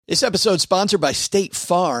This episode is sponsored by State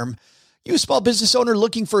Farm. You a small business owner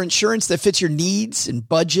looking for insurance that fits your needs and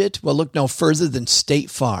budget? Well, look no further than State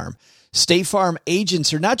Farm. State Farm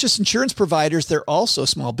agents are not just insurance providers, they're also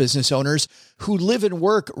small business owners who live and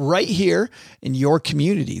work right here in your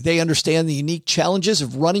community. They understand the unique challenges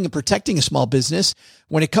of running and protecting a small business.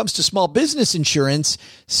 When it comes to small business insurance,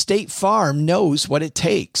 State Farm knows what it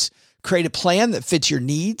takes. Create a plan that fits your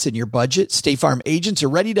needs and your budget. State Farm agents are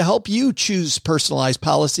ready to help you choose personalized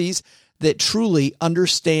policies that truly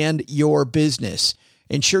understand your business.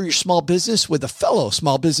 Insure your small business with a fellow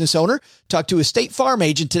small business owner. Talk to a State Farm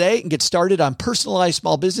agent today and get started on personalized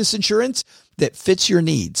small business insurance that fits your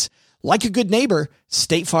needs. Like a good neighbor,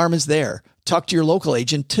 State Farm is there. Talk to your local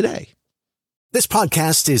agent today. This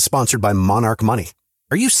podcast is sponsored by Monarch Money.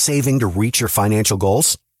 Are you saving to reach your financial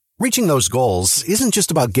goals? Reaching those goals isn't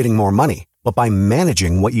just about getting more money, but by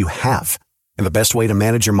managing what you have. And the best way to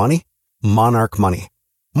manage your money? Monarch Money.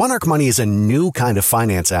 Monarch Money is a new kind of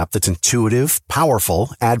finance app that's intuitive,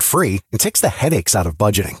 powerful, ad-free, and takes the headaches out of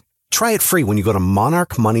budgeting. Try it free when you go to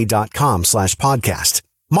monarchmoney.com/podcast.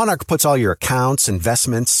 Monarch puts all your accounts,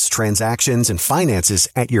 investments, transactions, and finances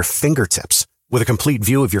at your fingertips. With a complete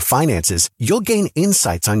view of your finances, you'll gain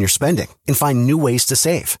insights on your spending and find new ways to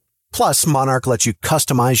save. Plus, Monarch lets you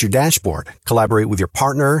customize your dashboard, collaborate with your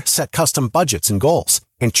partner, set custom budgets and goals,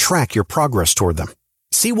 and track your progress toward them.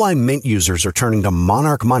 See why Mint users are turning to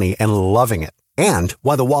Monarch Money and loving it, and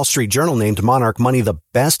why the Wall Street Journal named Monarch Money the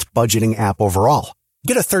best budgeting app overall.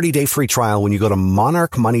 Get a 30-day free trial when you go to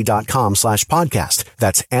monarchmoney.com/podcast.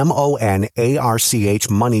 That's MONARCH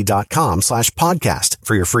money.com/podcast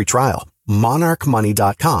for your free trial.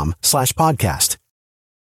 monarchmoney.com/podcast.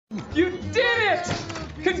 You did it!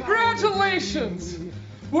 Congratulations!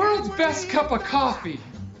 World's best cup of coffee.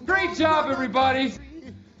 Great job, everybody.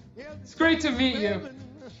 It's great to meet you.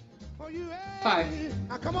 Hi.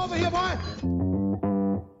 Now come over here, boy.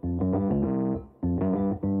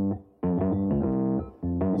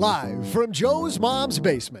 Live from Joe's mom's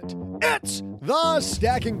basement, it's the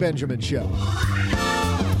Stacking Benjamin Show.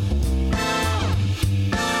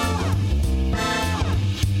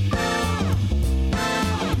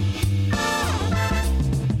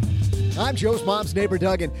 I'm Joe's mom's neighbor,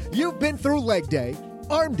 Doug, and you've been through leg day,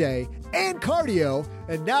 arm day, and cardio,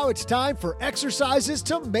 and now it's time for exercises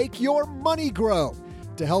to make your money grow.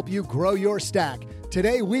 To help you grow your stack,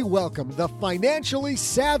 today we welcome the financially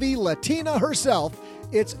savvy Latina herself.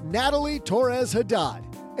 It's Natalie Torres Haddad.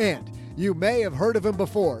 And you may have heard of him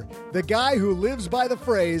before, the guy who lives by the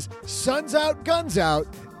phrase, suns out, guns out.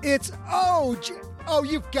 It's OG. Oh,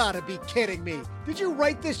 you've got to be kidding me. Did you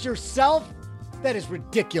write this yourself? That is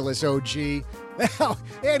ridiculous, OG. Well,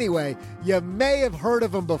 anyway, you may have heard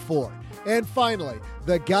of him before. And finally,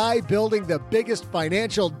 the guy building the biggest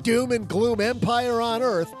financial doom and gloom empire on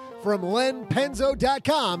earth, from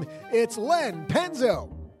lenpenzo.com, it's Len Penzo.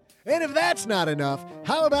 And if that's not enough,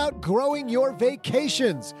 how about growing your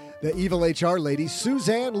vacations? The evil HR lady,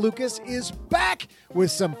 Suzanne Lucas, is back with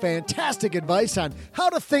some fantastic advice on how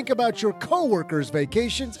to think about your coworkers'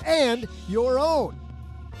 vacations and your own.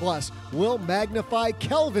 Plus, we'll magnify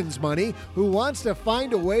Kelvin's money, who wants to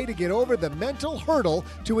find a way to get over the mental hurdle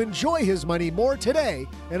to enjoy his money more today.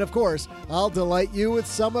 And of course, I'll delight you with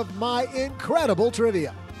some of my incredible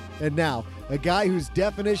trivia. And now, a guy whose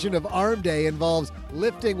definition of arm day involves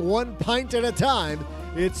lifting one pint at a time,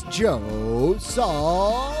 it's Joe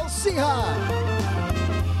Saul-Sehy.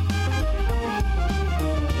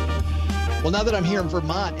 Well, now that I'm here in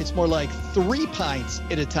Vermont, it's more like 3 pints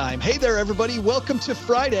at a time. Hey there, everybody. Welcome to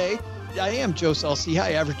Friday. I am Joe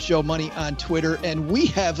Saul-Sehy, Average Joe Money on Twitter, and we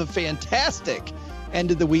have a fantastic end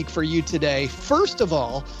of the week for you today. First of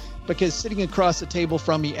all, because sitting across the table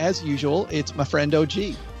from me, as usual, it's my friend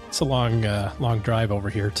OG. It's a long drive over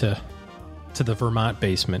here to the Vermont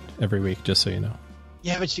basement every week, just so you know.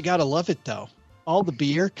 Yeah, but you got to love it, though. All the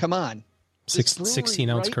beer, come on.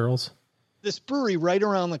 16-ounce curls. This brewery right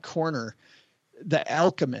around the corner, The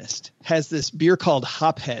Alchemist, has this beer called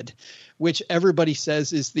Hophead, which everybody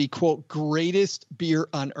says is the, quote, greatest beer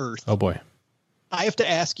on earth. Oh, boy. I have to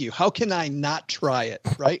ask you, how can I not try it,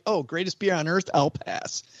 right? Oh, greatest beer on earth? I'll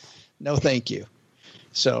pass. No, thank you.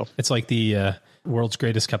 So it's like the world's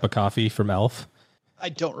greatest cup of coffee from Elf. I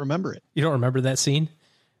don't remember it. You don't remember that scene?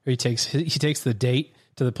 Where he takes the date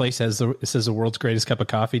to the place, it says the world's greatest cup of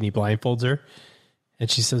coffee, and he blindfolds her.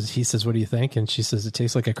 And he says, what do you think? And she says, it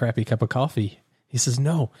tastes like a crappy cup of coffee. He says,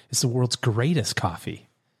 no, it's the world's greatest coffee.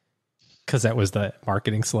 Because that was the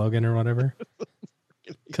marketing slogan or whatever.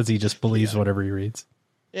 Because he just believes whatever he reads.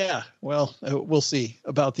 Yeah, well, we'll see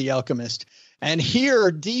about The Alchemist. And here,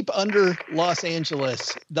 deep under Los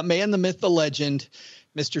Angeles, the man, the myth, the legend,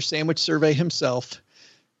 Mr. Sandwich Survey himself,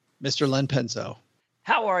 Mr. Len Penzo.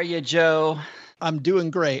 How are you, Joe? I'm doing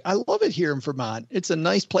great. I love it here in Vermont. It's a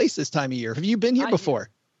nice place this time of year. Have you been here before?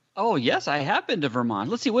 Oh, yes, I have been to Vermont.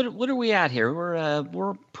 Let's see, what are we at here?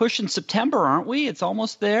 We're pushing September, aren't we? It's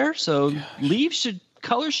almost there. So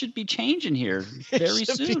colors should be changing here very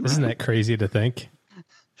soon. Isn't that crazy to think?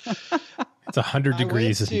 It's 100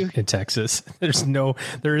 degrees in Texas. There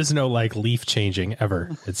is no like leaf changing ever.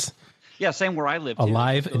 It's same where I live.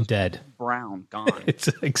 Alive and dead. Brown, gone. It's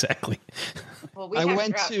exactly. Well, we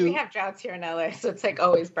have droughts here in LA, so it's like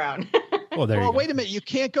always brown. Well, there you go. Wait a minute. You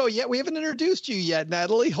can't go yet. We haven't introduced you yet,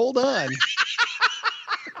 Natalie. Hold on.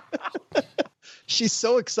 She's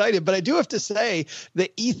so excited. But I do have to say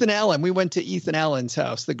that Ethan Allen, we went to Ethan Allen's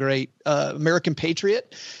house, the great American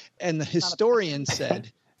patriot. And the historian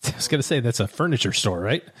said. I was going to say that's a furniture store,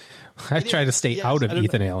 right? I try to stay out of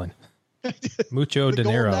Ethan Allen. Mucho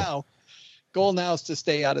dinero. Goal now is to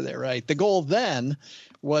stay out of there, right? The goal then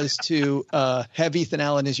was to have Ethan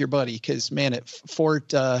Allen as your buddy because, man, at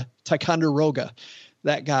Fort Ticonderoga,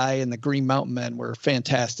 that guy and the Green Mountain Men were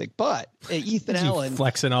fantastic. But Ethan Allen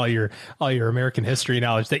flexing all your American history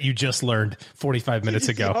knowledge that you just learned 45 minutes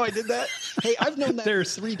ago. Oh, I did that. Hey, I've known that for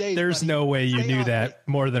 3 days. There's no way you knew that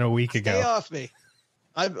more than a week ago. Stay off me.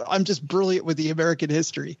 I'm just brilliant with the American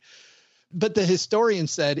history. But the historian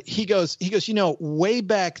said, he goes, way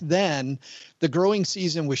back then, the growing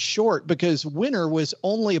season was short because winter was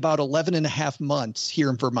only about 11 and a half months here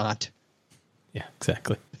in Vermont. Yeah,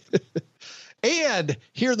 exactly. And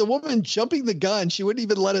here, the woman jumping the gun, she wouldn't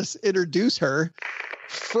even let us introduce her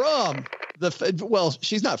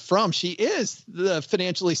she's not from, she is the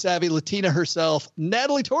financially savvy Latina herself.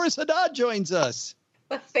 Natalie Torres Haddad joins us.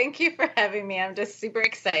 Well, thank you for having me. I'm just super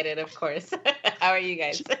excited, of course. How are you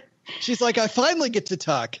guys? She's like, I finally get to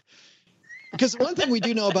talk. Because one thing we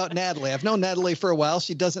do know about Natalie, I've known Natalie for a while.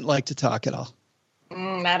 She doesn't like to talk at all.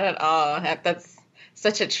 Not at all. That's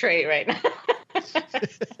such a trait right now.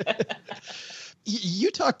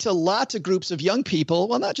 You talk to lots of groups of young people,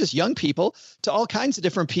 well, not just young people, to all kinds of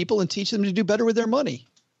different people and teach them to do better with their money.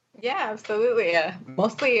 Yeah, absolutely.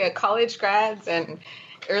 Mostly college grads and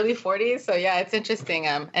early 40s. So, yeah, it's interesting.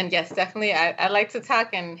 And yes, definitely, I like to talk.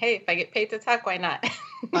 And hey, if I get paid to talk, why not?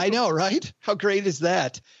 I know, right? How great is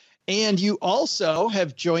that? And you also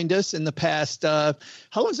have joined us in the past. How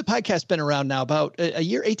long has the podcast been around now? About a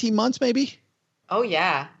year, 18 months, maybe? Oh,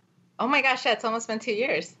 yeah. Oh, my gosh. Yeah, it's almost been 2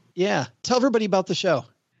 years. Yeah. Tell everybody about the show.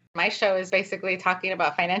 My show is basically talking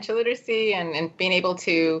about financial literacy and being able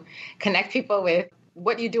to connect people with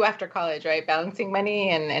what you do after college, right? Balancing money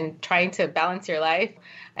and trying to balance your life.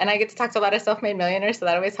 And I get to talk to a lot of self-made millionaires, so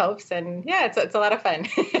that always helps. And yeah, it's a lot of fun.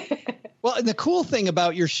 Well, and the cool thing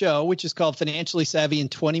about your show, which is called Financially Savvy in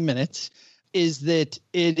 20 Minutes, is that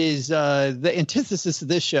it is the antithesis of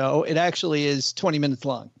this show. It actually is 20 minutes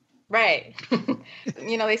long. Right.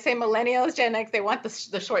 They say millennials, Gen X, they want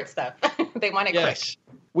the short stuff. They want it quick.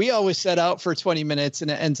 We always set out for 20 minutes and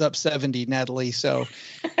it ends up 70, Natalie. So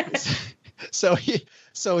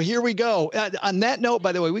here we go. On that note,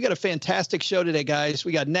 by the way, we got a fantastic show today, guys.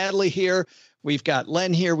 We got Natalie here. We've got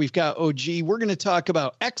Len here. We've got OG. We're going to talk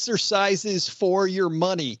about exercises for your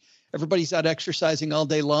money. Everybody's out exercising all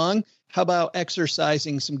day long. How about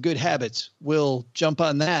exercising some good habits? We'll jump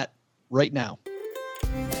on that right now.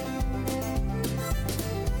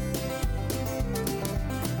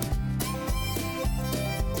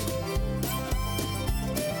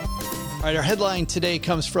 All right, our headline today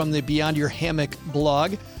comes from the Beyond Your Hammock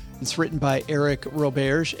blog. It's written by Eric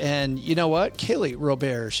Roberge. And you know what? Kaylee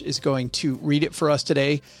Roberge is going to read it for us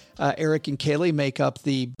today. Eric and Kaylee make up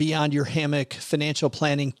the Beyond Your Hammock financial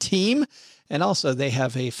planning team. And also they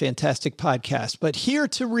have a fantastic podcast. But here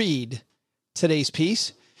to read today's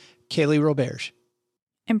piece, Kaylee Roberge.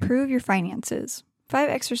 Improve your finances. 5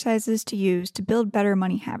 exercises to use to build better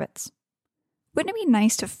money habits. Wouldn't it be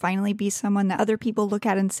nice to finally be someone that other people look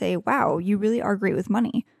at and say, wow, you really are great with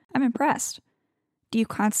money. I'm impressed. Do you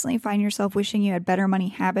constantly find yourself wishing you had better money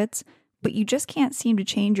habits, but you just can't seem to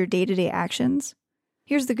change your day-to-day actions?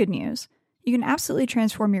 Here's the good news. You can absolutely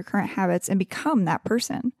transform your current habits and become that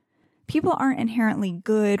person. People aren't inherently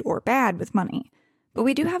good or bad with money, but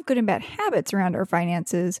we do have good and bad habits around our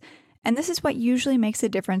finances, and this is what usually makes the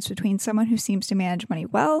difference between someone who seems to manage money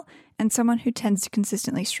well and someone who tends to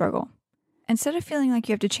consistently struggle. Instead of feeling like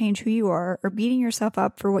you have to change who you are or beating yourself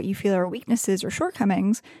up for what you feel are weaknesses or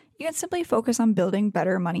shortcomings, you can simply focus on building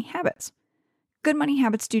better money habits. Good money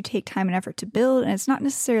habits do take time and effort to build, and it's not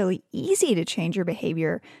necessarily easy to change your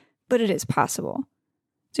behavior, but it is possible.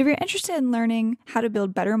 So if you're interested in learning how to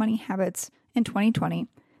build better money habits in 2020,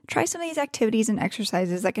 try some of these activities and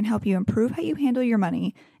exercises that can help you improve how you handle your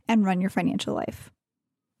money and run your financial life.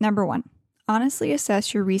 Number 1, honestly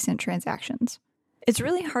assess your recent transactions. It's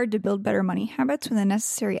really hard to build better money habits when the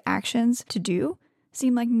necessary actions to do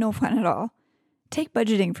seem like no fun at all. Take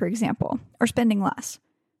budgeting, for example, or spending less.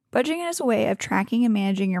 Budgeting is a way of tracking and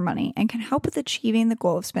managing your money and can help with achieving the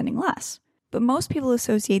goal of spending less. But most people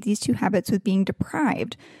associate these two habits with being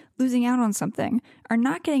deprived, losing out on something, or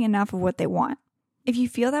not getting enough of what they want. If you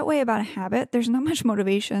feel that way about a habit, there's not much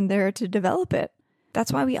motivation there to develop it.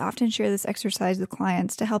 That's why we often share this exercise with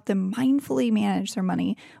clients to help them mindfully manage their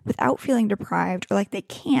money without feeling deprived or like they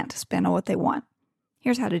can't spend on what they want.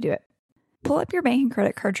 Here's how to do it. Pull up your bank and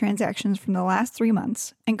credit card transactions from the last 3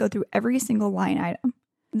 months and go through every single line item.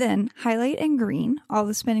 Then highlight in green all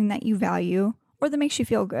the spending that you value or that makes you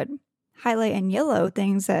feel good. Highlight in yellow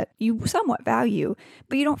things that you somewhat value,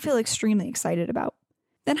 but you don't feel extremely excited about.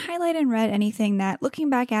 Then highlight in red anything that, looking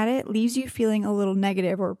back at it, leaves you feeling a little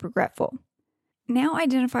negative or regretful. Now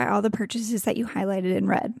identify all the purchases that you highlighted in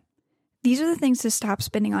red. These are the things to stop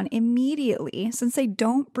spending on immediately since they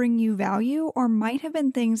don't bring you value or might have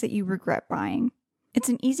been things that you regret buying. It's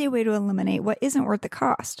an easy way to eliminate what isn't worth the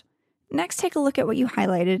cost. Next, take a look at what you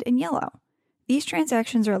highlighted in yellow. These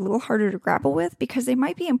transactions are a little harder to grapple with because they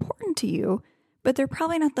might be important to you, but they're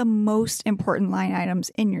probably not the most important line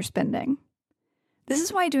items in your spending. This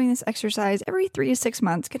is why doing this exercise every 3 to 6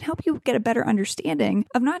 months can help you get a better understanding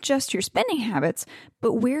of not just your spending habits,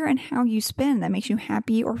 but where and how you spend that makes you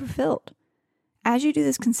happy or fulfilled. As you do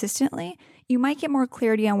this consistently, you might get more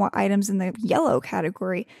clarity on what items in the yellow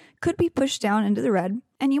category could be pushed down into the red,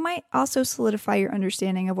 and you might also solidify your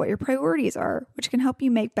understanding of what your priorities are, which can help you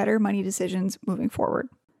make better money decisions moving forward.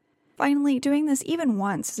 Finally, doing this even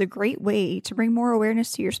once is a great way to bring more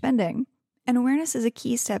awareness to your spending, and awareness is a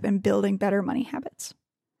key step in building better money habits.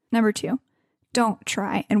 Number 2, don't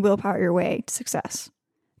try and willpower your way to success.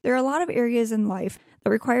 There are a lot of areas in life that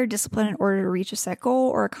require discipline in order to reach a set goal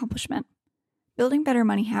or accomplishment. Building better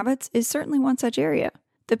money habits is certainly one such area.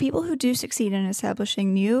 The people who do succeed in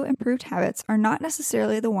establishing new, improved habits are not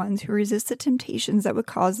necessarily the ones who resist the temptations that would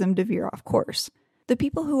cause them to veer off course. The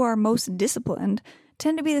people who are most disciplined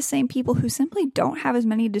tend to be the same people who simply don't have as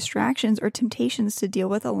many distractions or temptations to deal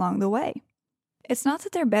with along the way. It's not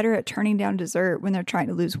that they're better at turning down dessert when they're trying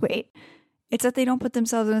to lose weight. It's that they don't put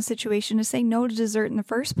themselves in a situation to say no to dessert in the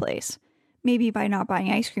first place. Maybe by not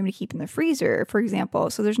buying ice cream to keep in the freezer, for example,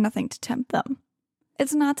 so there's nothing to tempt them.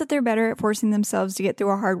 It's not that they're better at forcing themselves to get through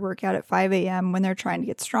a hard workout at 5 a.m. when they're trying to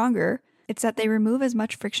get stronger. It's that they remove as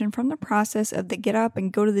much friction from the process of the get up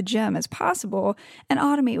and go to the gym as possible and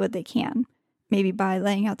automate what they can. Maybe by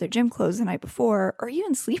laying out their gym clothes the night before, or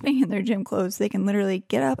even sleeping in their gym clothes, they can literally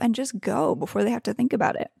get up and just go before they have to think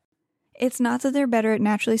about it. It's not that they're better at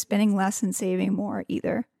naturally spending less and saving more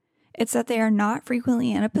either. It's that they are not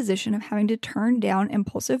frequently in a position of having to turn down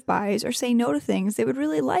impulsive buys or say no to things they would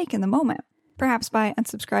really like in the moment. Perhaps by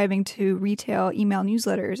unsubscribing to retail email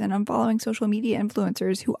newsletters and unfollowing social media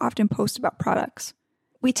influencers who often post about products.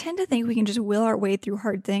 We tend to think we can just will our way through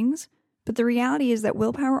hard things, but the reality is that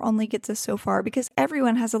willpower only gets us so far because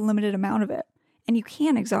everyone has a limited amount of it, and you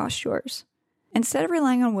can't exhaust yours. Instead of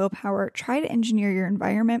relying on willpower, try to engineer your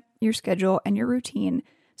environment, your schedule, and your routine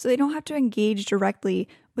so they don't have to engage directly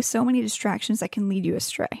with so many distractions that can lead you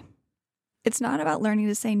astray. It's not about learning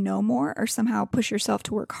to say no more or somehow push yourself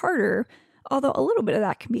to work harder, although a little bit of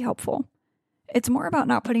that can be helpful. It's more about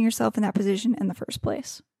not putting yourself in that position in the first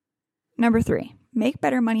place. Number 3, make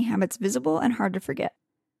better money habits visible and hard to forget.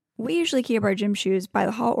 We usually keep our gym shoes by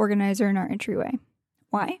the hall organizer in our entryway.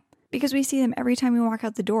 Why? Because we see them every time we walk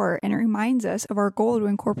out the door, and it reminds us of our goal to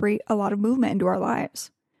incorporate a lot of movement into our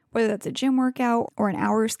lives. Whether that's a gym workout or an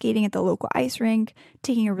hour skating at the local ice rink,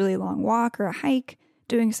 taking a really long walk or a hike,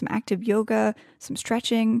 doing some active yoga, some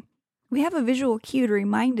stretching. We have a visual cue to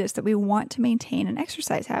remind us that we want to maintain an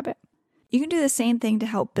exercise habit. You can do the same thing to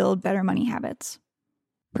help build better money habits.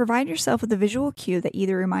 Provide yourself with a visual cue that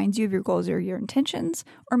either reminds you of your goals or your intentions,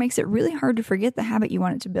 or makes it really hard to forget the habit you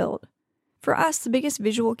wanted to build. For us, the biggest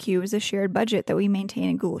visual cue is a shared budget that we maintain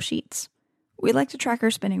in Google Sheets. We like to track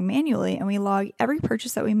our spending manually, and we log every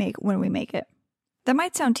purchase that we make when we make it. That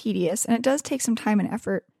might sound tedious, and it does take some time and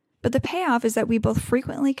effort, but the payoff is that we both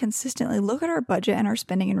frequently, consistently look at our budget and our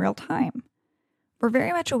spending in real time. We're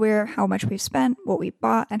very much aware of how much we've spent, what we've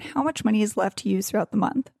bought, and how much money is left to use throughout the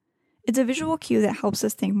month. It's a visual cue that helps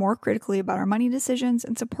us think more critically about our money decisions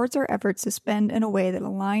and supports our efforts to spend in a way that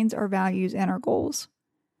aligns our values and our goals.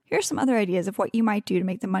 Here are some other ideas of what you might do to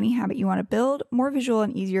make the money habit you want to build more visual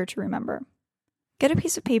and easier to remember. Get a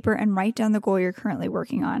piece of paper and write down the goal you're currently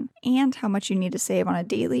working on and how much you need to save on a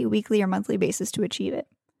daily, weekly, or monthly basis to achieve it.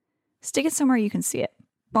 Stick it somewhere you can see it.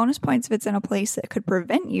 Bonus points if it's in a place that could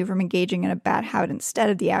prevent you from engaging in a bad habit instead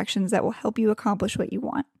of the actions that will help you accomplish what you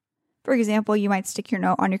want. For example, you might stick your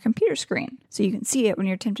note on your computer screen so you can see it when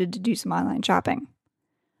you're tempted to do some online shopping.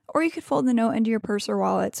 Or you could fold the note into your purse or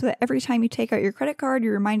wallet so that every time you take out your credit card,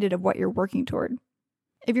 you're reminded of what you're working toward.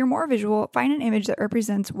 If you're more visual, find an image that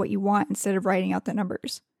represents what you want instead of writing out the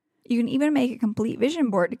numbers. You can even make a complete vision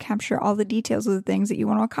board to capture all the details of the things that you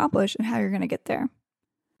want to accomplish and how you're going to get there.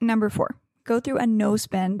 Number 4, go through a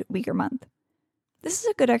no-spend week or month. This is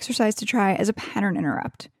a good exercise to try as a pattern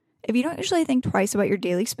interrupt. If you don't usually think twice about your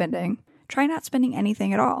daily spending, try not spending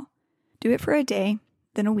anything at all. Do it for a day,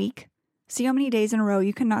 then a week. See how many days in a row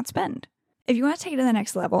you can not spend. If you want to take it to the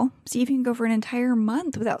next level, see if you can go for an entire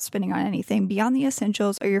month without spending on anything beyond the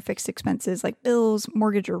essentials or your fixed expenses like bills,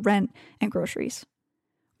 mortgage or rent, and groceries.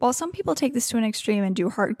 While some people take this to an extreme and do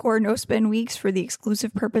hardcore no-spend weeks for the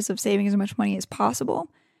exclusive purpose of saving as much money as possible,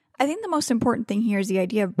 I think the most important thing here is the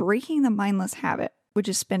idea of breaking the mindless habit, which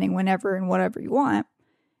is spending whenever and whatever you want,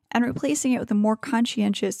 and replacing it with a more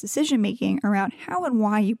conscientious decision-making around how and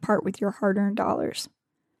why you part with your hard-earned dollars.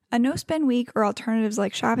 A no-spend week or alternatives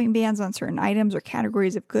like shopping bans on certain items or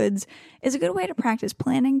categories of goods is a good way to practice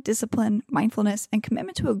planning, discipline, mindfulness, and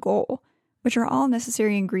commitment to a goal, which are all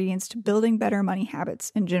necessary ingredients to building better money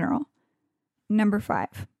habits in general. Number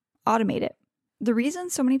 5, automate it. The reason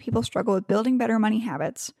so many people struggle with building better money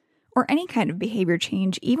habits, or any kind of behavior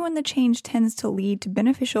change, even when the change tends to lead to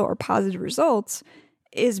beneficial or positive results,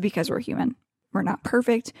 is because we're human. We're not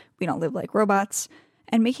perfect, we don't live like robots,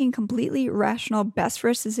 and making completely rational, best for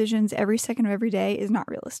us decisions every second of every day is not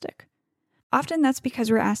realistic. Often that's because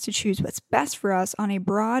we're asked to choose what's best for us on a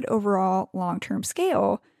broad, overall, long-term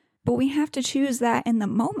scale, but we have to choose that in the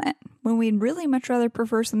moment when we'd really much rather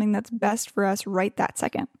prefer something that's best for us right that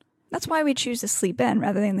second. That's why we choose to sleep in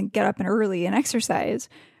rather than get up and early and exercise,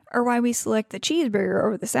 or why we select the cheeseburger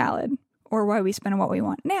over the salad, or why we spend on what we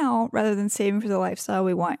want now rather than saving for the lifestyle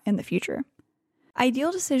we want in the future.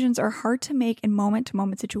 Ideal decisions are hard to make in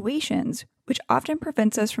moment-to-moment situations, which often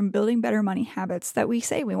prevents us from building better money habits that we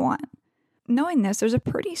say we want. Knowing this, there's a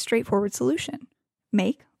pretty straightforward solution.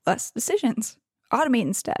 Make less decisions. Automate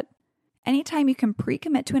instead. Anytime you can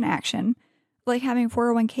pre-commit to an action, like having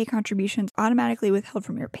 401k contributions automatically withheld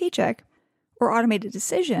from your paycheck, or automate a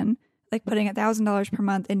decision, like putting $1,000 per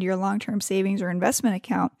month into your long-term savings or investment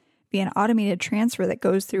account via an automated transfer that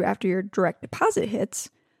goes through after your direct deposit hits,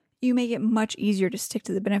 you make it much easier to stick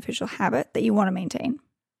to the beneficial habit that you want to maintain.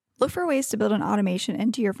 Look for ways to build an automation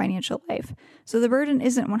into your financial life so the burden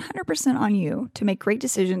isn't 100% on you to make great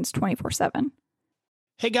decisions 24/7.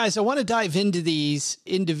 Hey guys, I want to dive into these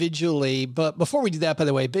individually, but before we do that, by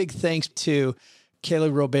the way, big thanks to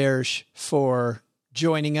Kelly Roberge for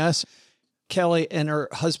joining us. Kelly and her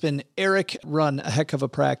husband, Eric, run a heck of a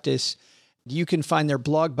practice. You can find their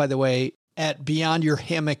blog, by the way, at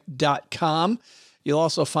beyondyourhammock.com. You'll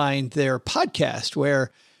also find their podcast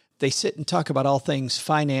where they sit and talk about all things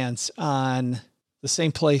finance on the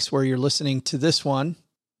same place where you're listening to this one.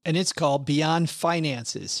 And it's called Beyond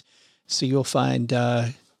Finances. So you'll find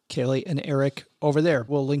Kaylee and Eric over there.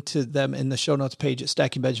 We'll link to them in the show notes page at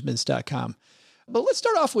stackingbenjamins.com. But let's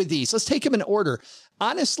start off with these. Let's take them in order.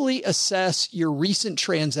 Honestly assess your recent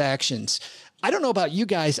transactions. I don't know about you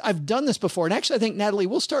guys. I've done this before. And actually, I think, Natalie,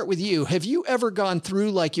 we'll start with you. Have you ever gone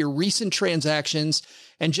through like your recent transactions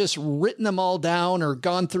and just written them all down or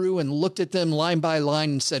gone through and looked at them line by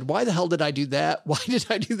line and said, why the hell did I do that? Why did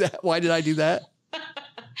I do that? Why did I do that?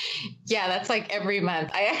 Yeah, that's like every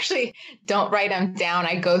month. I actually don't write them down.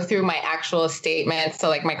 I go through my actual statement. So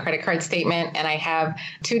like my credit card statement, and I have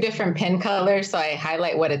 2 different pin colors. So I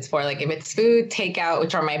highlight what it's for. Like if it's food, takeout,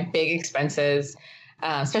 which are my big expenses,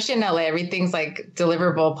 especially in LA, everything's like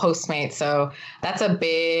deliverable Postmates. So that's a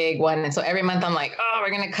big one. And so every month I'm like, oh, we're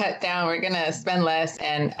going to cut down, we're going to spend less.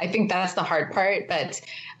 And I think that's the hard part. But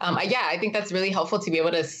I think that's really helpful to be able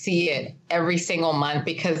to see it every single month,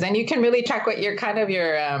 because then you can really track what your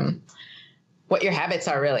what your habits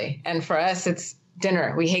are really. And for us, it's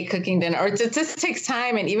dinner. We hate cooking dinner, or it just takes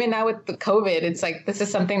time. And even now with the COVID, it's like, this is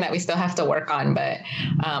something that we still have to work on, but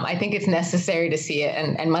I think it's necessary to see it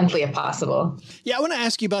and monthly if possible. Yeah. I want to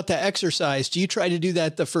ask you about that exercise. Do you try to do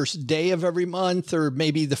that the first day of every month or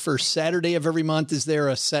maybe the first Saturday of every month? Is there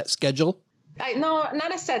a set schedule? No,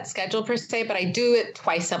 not a set schedule per se, but I do it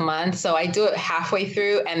twice a month. So I do it halfway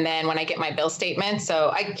through. And then when I get my bill statement,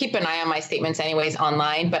 so I keep an eye on my statements anyways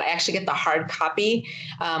online, but I actually get the hard copy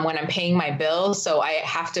when I'm paying my bills. So I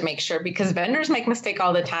have to make sure, because vendors make mistake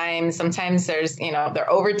all the time. Sometimes there's,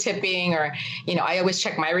 they're over tipping, or, I always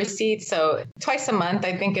check my receipts. So twice a month,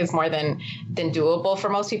 I think, is more than doable for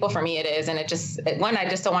most people. For me, it is. And I just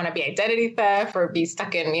don't want to be identity theft or be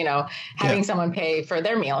stuck in, having someone pay for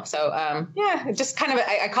their meal. So, just kind of,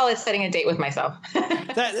 I call it setting a date with myself.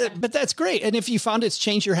 But that's great. And if you found it's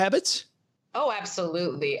changed your habits? Oh,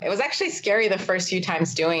 absolutely. It was actually scary the first few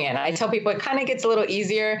times doing it. I tell people it kind of gets a little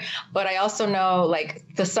easier, but I also know like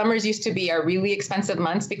the summers used to be our really expensive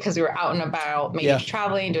months because we were out and about, maybe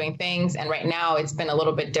traveling, doing things. And right now it's been a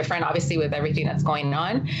little bit different, obviously, with everything that's going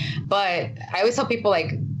on. But I always tell people,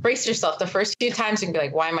 like, brace yourself. The first few times you can be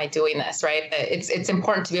like, why am I doing this? Right. It's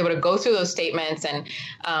important to be able to go through those statements. And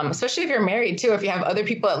especially if you're married too, if you have other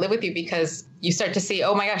people that live with you, because you start to see,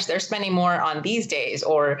 oh my gosh, they're spending more on these days,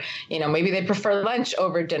 or, maybe they prefer lunch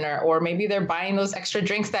over dinner, or maybe they're buying those extra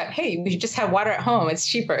drinks that, hey, we just have water at home. It's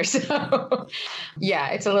cheaper. So yeah,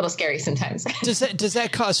 it's a little scary sometimes. Does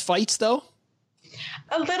that cause fights though?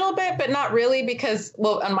 A little bit, but not really, because,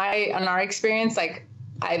 well, on our experience, like,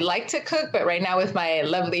 I like to cook, but right now with my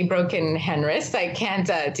lovely broken hand wrist, I can't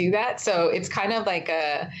do that. So it's kind of like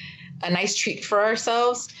a nice treat for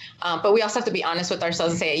ourselves. But we also have to be honest with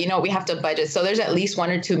ourselves and say, we have to budget. So there's at least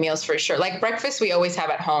 1 or 2 meals for sure. Like breakfast, we always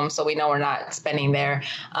have at home, so we know we're not spending there.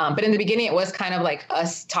 But in the beginning, it was kind of like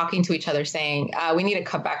us talking to each other saying, we need to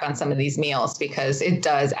cut back on some of these meals because it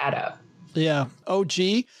does add up. Yeah.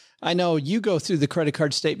 OG, I know you go through the credit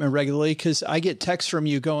card statement regularly because I get texts from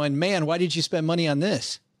you going, man, why did you spend money on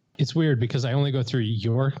this? It's weird because I only go through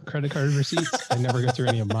your credit card receipts. I never go through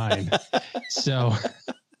any of mine. So,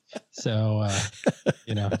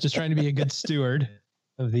 just trying to be a good steward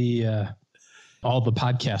of the all the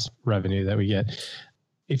podcast revenue that we get.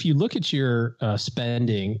 If you look at your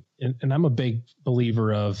spending, and I'm a big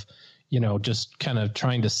believer of, just kind of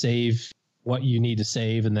trying to save what you need to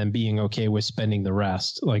save and then being okay with spending the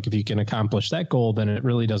rest. Like if you can accomplish that goal, then it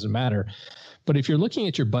really doesn't matter. But if you're looking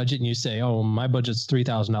at your budget and you say, oh, my budget's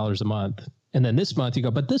 $3,000 a month. And then this month you go,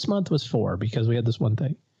 but this month was $4 because we had this one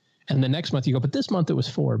thing. And the next month you go, but this month it was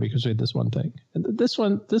 $4 because we had this one thing. And this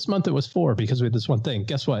month it was $4 because we had this one thing.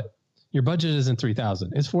 Guess what? Your budget isn't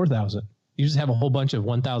 $3,000. It's $4,000. You just have a whole bunch of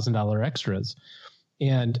 $1,000 extras.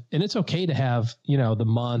 And it's okay to have, the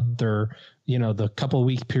month or, the couple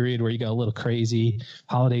week period where you go a little crazy,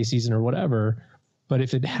 holiday season or whatever. But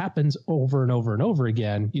if it happens over and over and over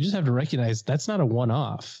again, you just have to recognize that's not a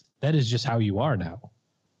one-off. That is just how you are now.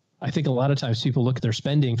 I think a lot of times people look at their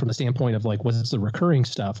spending from the standpoint of like, what's the recurring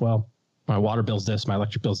stuff? Well, my water bill's this, my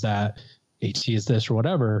electric bill's that, HC is this or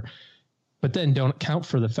whatever. But then don't account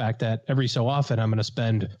for the fact that every so often I'm going to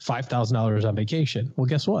spend $5,000 on vacation. Well,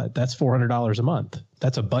 guess what? That's $400 a month.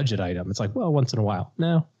 That's a budget item. It's like, well, once in a while.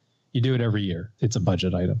 No, you do it every year. It's a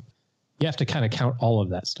budget item. You have to kind of count all of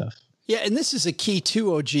that stuff. Yeah. And this is a key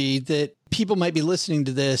too, OG, that people might be listening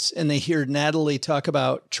to this and they hear Natalie talk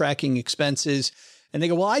about tracking expenses and they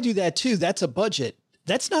go, well, I do that too. That's a budget.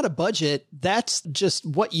 That's not a budget. That's just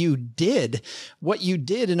what you did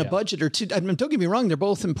in a budget or two. I mean, don't get me wrong. They're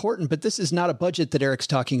both important, but this is not a budget that Eric's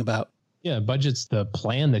talking about. Yeah. Budget's the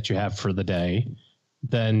plan that you have for the day.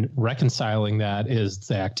 Then reconciling that is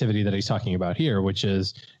the activity that he's talking about here, which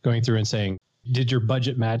is going through and saying, did your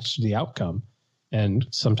budget match the outcome? And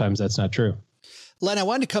sometimes that's not true. Len, I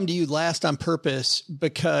wanted to come to you last on purpose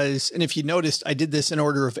because, and if you noticed, I did this in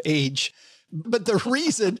order of age. But the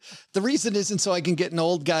reason isn't so I can get an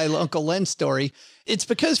old guy Uncle Len story. It's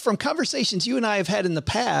because from conversations you and I have had in the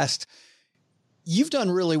past, you've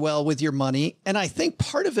done really well with your money. And I think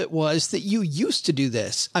part of it was that you used to do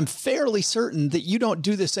this. I'm fairly certain that you don't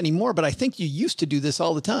do this anymore, but I think you used to do this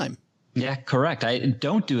all the time. Yeah, correct. I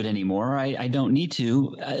don't do it anymore. I don't need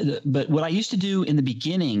to. But what I used to do in the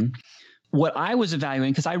beginning, what I was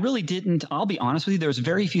evaluating, because I really didn't, I'll be honest with you, there was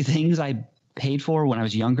very few things I paid for when I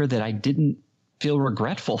was younger that I didn't feel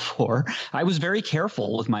regretful for. I was very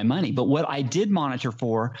careful with my money, but what I did monitor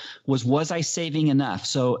for was I saving enough?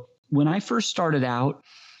 So when I first started out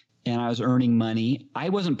and I was earning money, I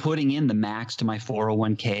wasn't putting in the max to my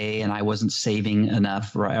 401k and I wasn't saving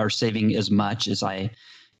enough or saving as much as I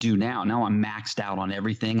do now. Now I'm maxed out on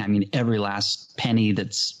everything. I mean, every last penny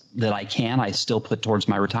that I can, I still put towards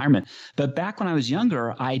my retirement. But back when I was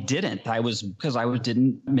younger, I didn't. Because I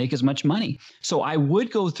didn't make as much money. So I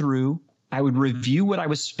would go through, I would review what I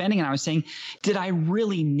was spending, and I was saying, did I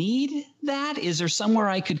really need that? Is there somewhere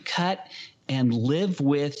I could cut and live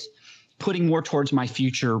with putting more towards my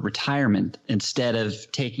future retirement instead of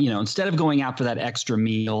instead of going out for that extra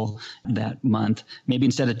meal that month, maybe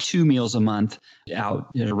instead of 2 meals a month out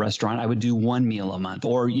at a restaurant, I would do 1 meal a month.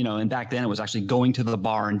 Or, and back then it was actually going to the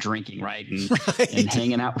bar and drinking, right? And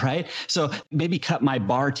hanging out, right? So maybe cut my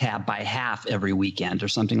bar tab by half every weekend or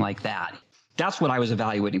something like that. That's what I was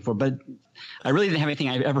evaluating for. But I really didn't have anything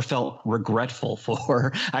I ever felt regretful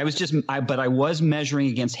for. But I was measuring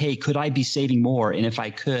against, hey, could I be saving more? And if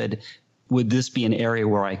I could, would this be an area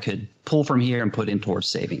where I could pull from here and put in towards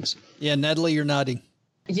savings? Yeah, Natalie, you're nodding.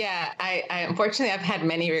 Yeah, I unfortunately I've had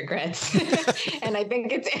many regrets, and I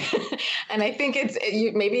think it's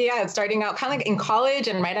starting out kind of like in college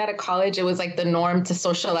and right out of college, it was like the norm to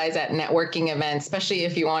socialize at networking events, especially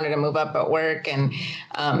if you wanted to move up at work. And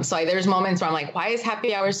there's moments where I'm like, why is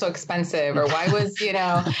happy hour so expensive? Or why was, he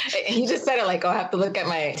just said it like, oh, I have to look at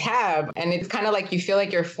my tab. And it's kind of like you feel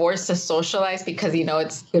like you're forced to socialize because,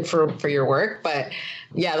 it's good for your work. But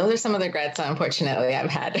yeah, those are some of the regrets, unfortunately, I've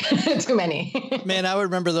had. Too many. Man, I would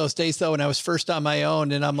remember those days, though, when I was first on my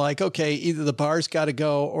own and I'm like, okay, either the bar's got to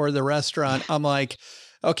go or the restaurant. I'm like,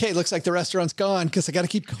 okay, looks like the restaurant's gone because I got to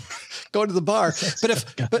keep going to the bar.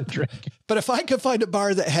 But if I could find a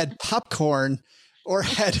bar that had popcorn or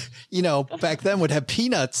had, back then would have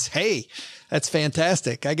peanuts, hey, that's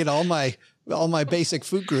fantastic. I get all my basic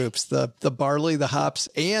food groups, the barley, the hops,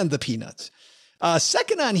 and the peanuts.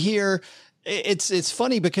 Second on here, it's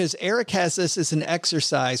funny because Eric has this as an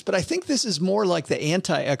exercise, but I think this is more like the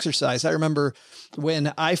anti-exercise. I remember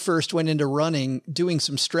when I first went into running, doing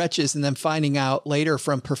some stretches and then finding out later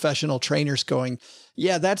from professional trainers going,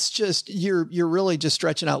 yeah, that's just, you're really just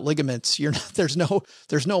stretching out ligaments. There's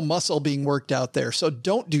no muscle being worked out there. So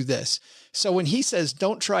don't do this. So when he says,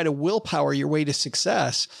 don't try to willpower your way to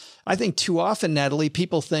success, I think too often, Natalie,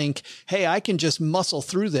 people think, hey, I can just muscle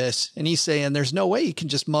through this. And he's saying there's no way you can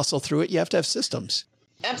just muscle through it. You have to have systems.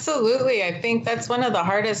 Absolutely. I think that's one of the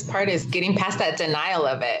hardest part is getting past that denial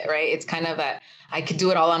of it, right? It's kind of that I could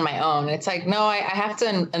do it all on my own. It's like, no, I have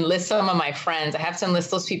to enlist some of my friends. I have to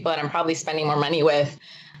enlist those people that I'm probably spending more money with.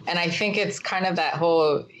 And I think it's kind of that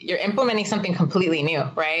whole, you're implementing something completely new,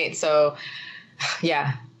 right? So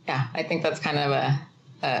yeah, I think that's kind of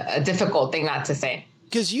a difficult thing not to say.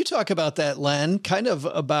 Because you talk about that, Len, kind of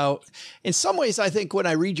about, in some ways, I think when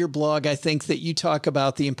I read your blog, I think that you talk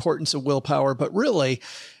about the importance of willpower, but really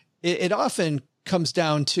it often comes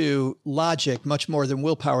down to logic much more than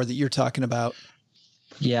willpower that you're talking about.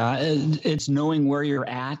 Yeah, it's knowing where you're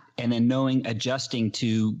at and then adjusting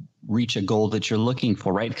to reach a goal that you're looking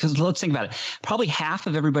for, right? Because let's think about it. Probably half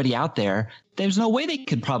of everybody out there, there's no way they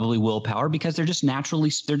could probably willpower because they're just natural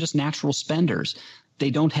spenders. They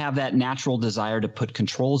don't have that natural desire to put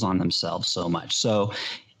controls on themselves so much. So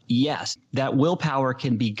yes, that willpower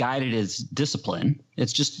can be guided as discipline.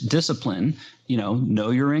 It's just discipline, know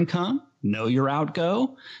your income, know your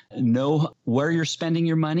outgo, know where you're spending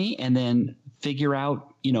your money, and then figure out,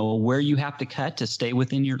 where you have to cut to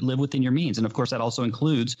live within your means. And of course, that also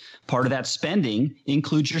includes part of that spending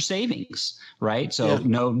includes your savings, right? So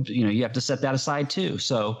you have to set that aside too.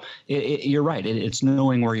 So you're right. It's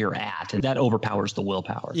knowing where you're at, and that overpowers the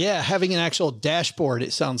willpower. Yeah. Having an actual dashboard,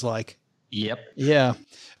 it sounds like. Yep. Yeah.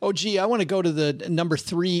 Oh, gee, I want to go to the number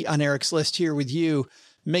 3 on Eric's list here with you.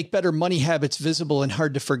 Make better money habits visible and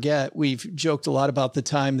hard to forget. We've joked a lot about the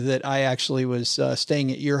time that I actually was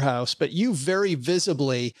staying at your house, but you very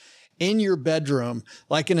visibly in your bedroom,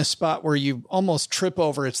 like in a spot where you almost trip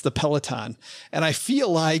over, it's the Peloton. And I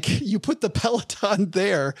feel like you put the Peloton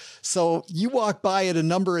there. So you walk by it a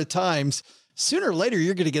number of times. Sooner or later,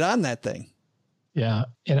 you're going to get on that thing. Yeah.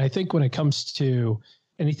 And I think when it comes to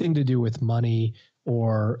anything to do with money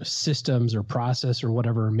or systems or process or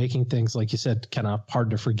whatever, making things, like you said, kind of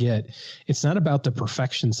hard to forget, it's not about the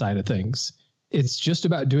perfection side of things. It's just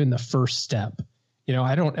about doing the first step.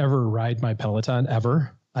 I don't ever ride my Peloton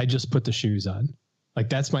ever. I just put the shoes on. Like,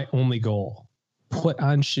 that's my only goal. Put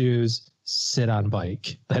on shoes, sit on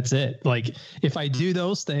bike. That's it. Like, if I do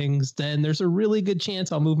those things, then there's a really good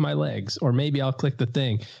chance I'll move my legs, or maybe I'll click the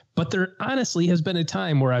thing. But there honestly has been a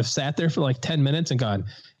time where I've sat there for like 10 minutes and gone,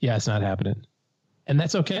 yeah, it's not happening. And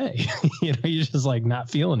that's okay. You're just like not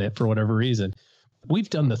feeling it for whatever reason. We've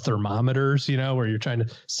done the thermometers, where you're trying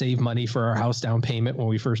to save money for our house down payment when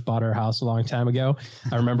we first bought our house a long time ago.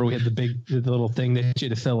 I remember we had the little thing that you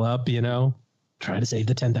had to fill up, try to save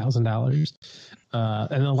the $10,000.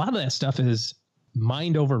 And a lot of that stuff is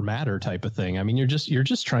mind over matter type of thing. I mean, you're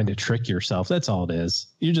just trying to trick yourself. That's all it is.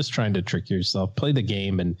 You're just trying to trick yourself, play the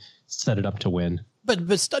game and set it up to win.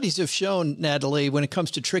 But studies have shown, Natalie, when it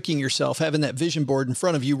comes to tricking yourself, having that vision board in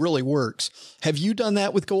front of you really works. Have you done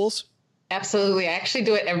that with goals? Absolutely. I actually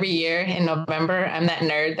do it every year in November. I'm that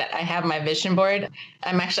nerd that I have my vision board.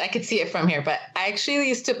 I could see it from here, but I actually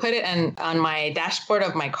used to put it on my dashboard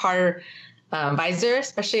of my car visor,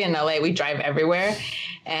 especially in LA. We drive everywhere.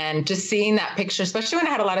 And just seeing that picture, especially when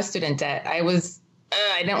I had a lot of student debt,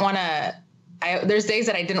 there's days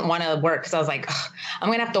that I didn't want to work because I was like, I'm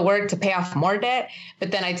going to have to work to pay off more debt.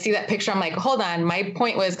 But then I'd see that picture. I'm like, hold on. My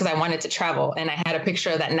point was because I wanted to travel and I had a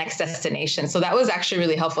picture of that next destination. So that was actually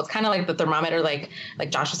really helpful. It's kind of like the thermometer, like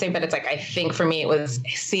Josh was saying, but it's like, I think for me, it was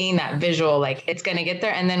seeing that visual, like it's going to get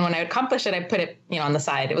there. And then when I accomplish it, I put it, on the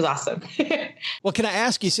side. It was awesome. Well, can I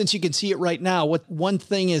ask you, since you can see it right now, what one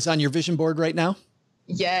thing is on your vision board right now?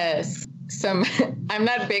 Yes. I'm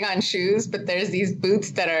not big on shoes, but there's these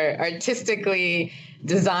boots that are artistically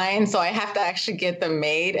designed. So I have to actually get them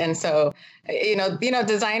made. And so,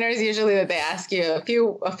 designers usually that they ask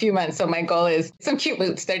you a few months. So my goal is some cute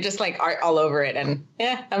boots. They're just like art all over it. And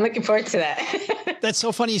yeah, I'm looking forward to that. That's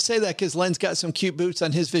so funny you say that because Len's got some cute boots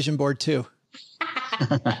on his vision board too.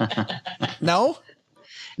 No?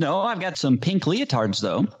 No, I've got some pink leotards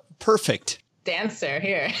though. Perfect. Dancer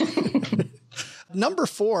here. Number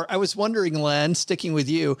 4, I was wondering, Len, sticking with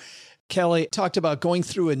you, Kelly talked about going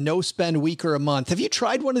through a no spend week or a month. Have you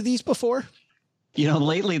tried one of these before?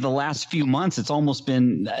 Lately, the last few months, it's almost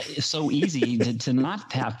been so easy to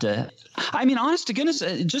not have to. I mean, honest to goodness,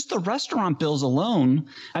 just the restaurant bills alone.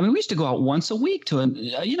 I mean, we used to go out once a week to,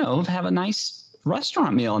 have a nice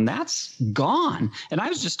restaurant meal, and that's gone. And I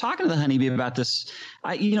was just talking to the honeybee about this.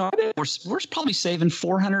 We're probably saving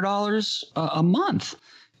 $400 a month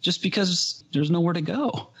just because there's nowhere to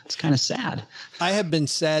go. It's kind of sad. I have been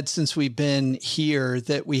sad since we've been here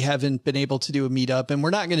that we haven't been able to do a meetup, and we're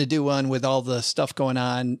not going to do one with all the stuff going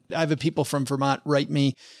on. I've had people from Vermont write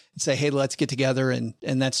me and say, hey, let's get together. And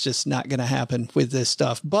that's just not going to happen with this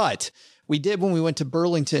stuff. But we did when we went to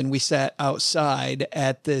Burlington. We sat outside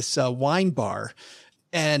at this wine bar.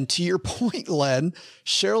 And to your point, Len,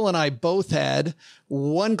 Cheryl and I both had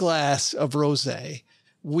one glass of rosé.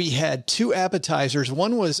 We had 2 appetizers.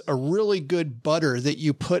 One was a really good butter that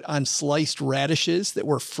you put on sliced radishes that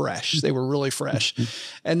were fresh. They were really fresh.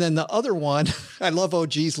 And then the other one, I love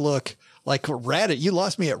OG's look, like radish. You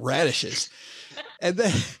lost me at radishes. And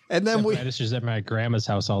then we radishes at my grandma's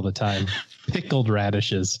house all the time. Pickled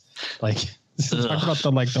radishes. Like talk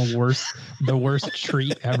about the worst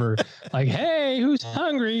treat ever. Like, hey, who's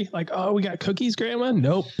hungry? Like, oh, we got cookies, Grandma?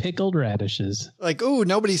 Nope, pickled radishes. Like, ooh,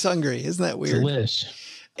 nobody's hungry. Isn't that weird? Delish.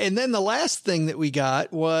 And then the last thing that we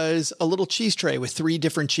got was a little cheese tray with 3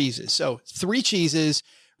 different cheeses. So 3 cheeses,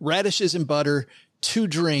 radishes and butter, 2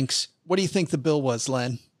 drinks. What do you think the bill was,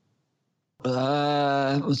 Len?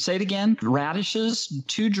 Say it again. Radishes,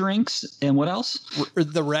 2 drinks, and what else?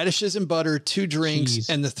 The radishes and butter, 2 drinks, cheese.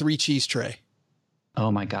 And the 3 cheese tray.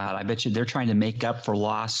 Oh my God. I bet you they're trying to make up for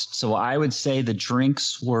lost. So I would say the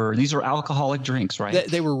drinks these are alcoholic drinks, right?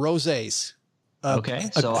 They were rosés. Okay.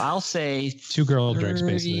 So I'll say 2 girl drinks,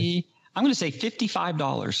 basically. I'm going to say $55.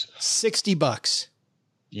 $60.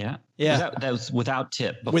 Yeah. Yeah. That was without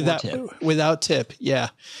tip. Without tip. Yeah.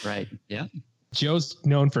 Right. Yeah. Joe's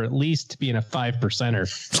known for at least being a 5%er.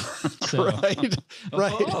 So,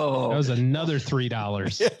 right. Oh, that was another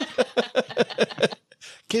 $3.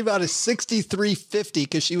 Came out as $63.50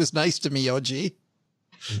 because she was nice to me, OG.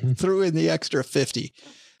 Mm-hmm. Threw in the extra 50.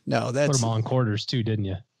 No, that's put them all in quarters too, didn't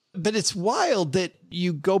you? But it's wild that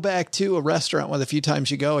you go back to a restaurant with a few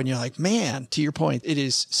times you go and you're like, man, to your point, it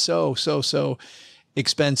is so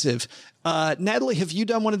expensive. Natalie, have you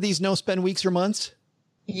done one of these no spend weeks or months?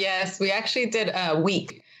 Yes, we actually did a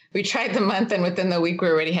week. We tried the month and within the week we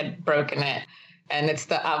already had broken it. And it's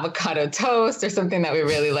the avocado toast or something that we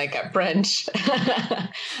really like at brunch.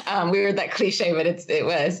 We were that cliche, but it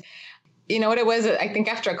was. You know what it was? I think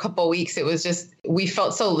after a couple of weeks, it was just, we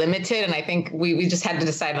felt so limited. And I think we just had to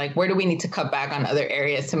decide, like, where do we need to cut back on other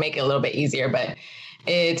areas to make it a little bit easier? But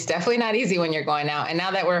it's definitely not easy when you're going out. And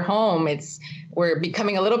now that we're home, we're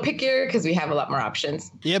becoming a little pickier because we have a lot more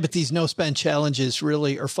options. Yeah, but these no spend challenges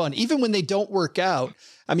really are fun. Even when they don't work out.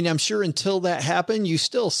 I mean, I'm sure until that happened, you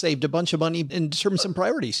still saved a bunch of money in terms of some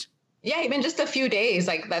priorities. Yeah, even just a few days.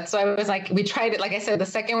 Like, that's why I was like, we tried it. Like I said, the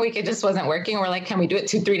second week, it just wasn't working. We're like, can we do it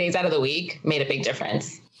 2-3 days out of the week? Made a big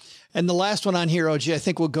difference. And the last one on here, OG, I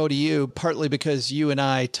think we'll go to you, partly because you and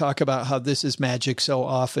I talk about how this is magic so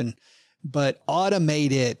often, but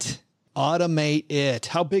automate it. Automate it.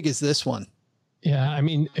 How big is this one? Yeah, I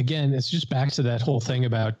mean, again, it's just back to that whole thing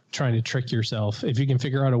about trying to trick yourself. If you can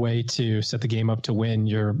figure out a way to set the game up to win,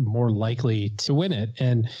 you're more likely to win it.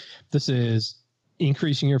 And this is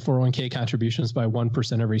increasing your 401k contributions by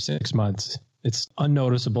 1% every 6 months. It's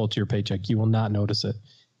unnoticeable to your paycheck. You will not notice it.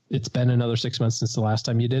 it's been another 6 months since the last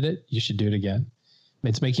time you did it, you should do it again.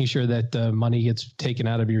 It's making sure that the money gets taken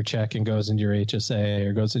out of your check and goes into your HSA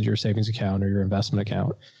or goes into your savings account or your investment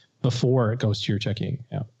account before it goes to your checking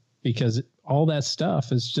account. Because all that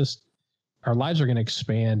stuff is just, our lives are going to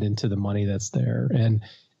expand into the money that's there. And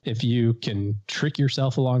if you can trick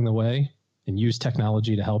yourself along the way and use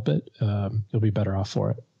technology to help it, you'll be better off for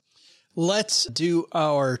it. Let's do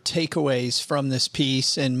our takeaways from this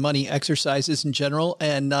piece and money exercises in general.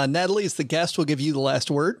 And Natalie, as the guest, will give you the last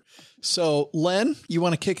word. So Len, you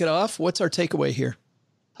want to kick it off? What's our takeaway here?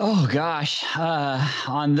 Oh, gosh.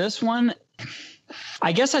 On this one,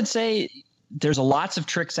 I guess I'd say there's lots of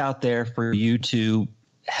tricks out there for you to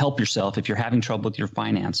help yourself if you're having trouble with your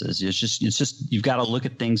finances. It's just you've got to look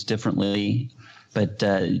at things differently. But,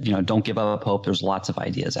 don't give up hope. There's lots of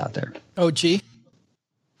ideas out there. OG?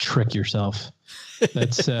 Trick yourself.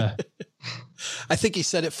 That's I think he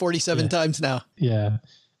said it 47 times now. Yeah.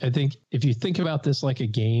 I think if you think about this like a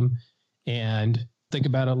game and think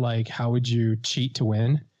about it like, how would you cheat to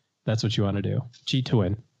win? That's what you want to do. Cheat to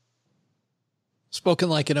win. Spoken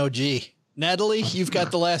like an OG. Natalie, you've got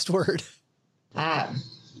the last word.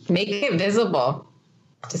 Making it visible.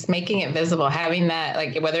 Just making it visible. Having that,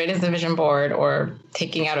 like whether it is a vision board or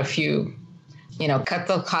taking out a few, cut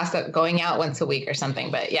the cost of going out once a week or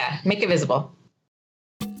something. But yeah, make it visible.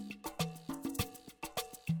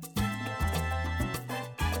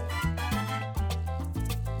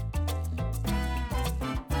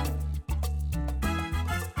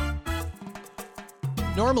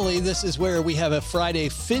 Normally, this is where we have a Friday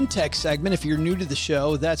FinTech segment. If you're new to the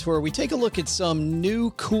show, that's where we take a look at some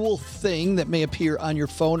new cool thing that may appear on your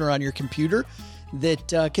phone or on your computer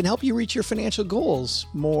that can help you reach your financial goals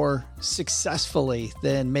more successfully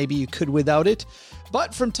than maybe you could without it.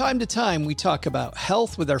 But from time to time, we talk about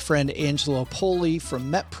health with our friend Angelo Poli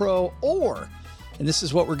from MetPro, and this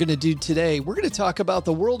is what we're going to do today. We're going to talk about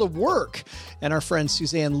the world of work and our friend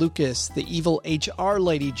Suzanne Lucas, the Evil HR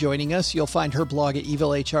Lady, joining us. You'll find her blog at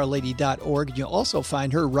evilhrlady.org. You'll also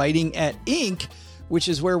find her writing at Inc., which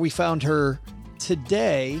is where we found her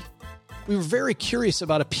today. We were very curious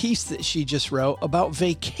about a piece that she just wrote about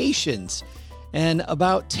vacations and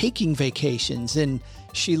about taking vacations. And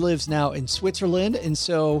she lives now in Switzerland. And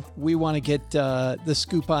so we want to get the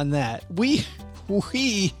scoop on that. We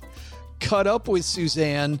caught up with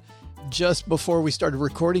Suzanne just before we started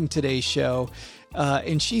recording today's show,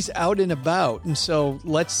 and she's out and about. And so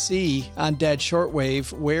let's see on Dad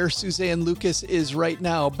Shortwave where Suzanne Lucas is right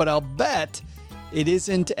now, but I'll bet it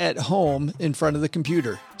isn't at home in front of the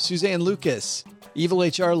computer. Suzanne Lucas, Evil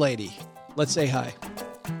HR Lady. Let's say hi.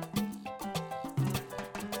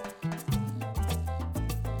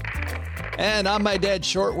 And on my Dad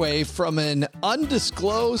Shortwave from an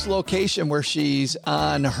undisclosed location where she's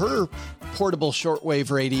on her portable shortwave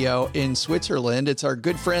radio in Switzerland, it's our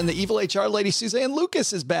good friend, the Evil HR Lady, Suzanne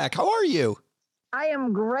Lucas, is back. How are you? I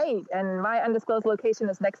am great, and my undisclosed location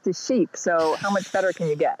is next to sheep, so how much better can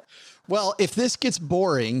you get? Well, if this gets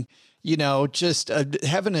boring, just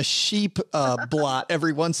having a sheep blot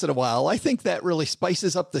every once in a while, I think that really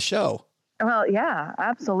spices up the show. Well, yeah,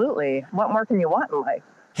 absolutely. What more can you want in life?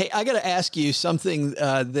 Hey, I got to ask you something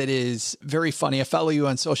that is very funny. I follow you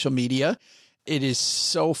on social media. It is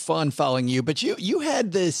so fun following you. But you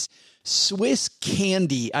had this Swiss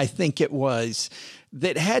candy, I think it was,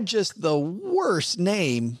 that had just the worst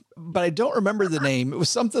name, but I don't remember the name. It was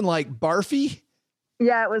something like Barfy.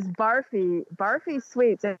 Yeah, it was Barfy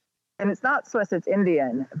Sweets. And it's not Swiss, it's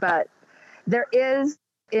Indian. But there is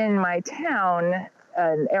in my town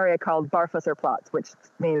an area called Barfußerplatz, which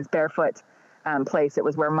means barefoot place. It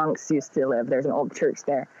was where monks used to live. There's an old church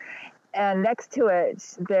there. And next to it,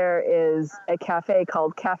 there is a cafe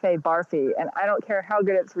called Cafe Barfy. And I don't care how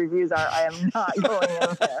good its reviews are, I am not going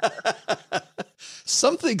in there.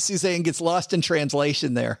 Something, Suzanne, gets lost in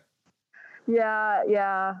translation there.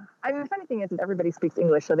 Yeah. I mean, the funny thing is everybody speaks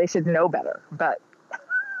English, so they should know better. But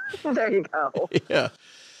there you go. Yeah.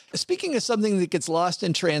 Speaking of something that gets lost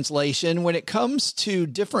in translation, when it comes to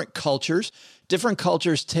different cultures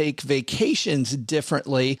take vacations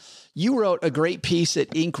differently. You wrote a great piece at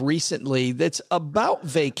Inc. recently that's about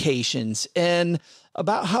vacations and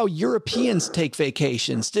about how Europeans take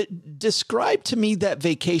vacations. Describe to me that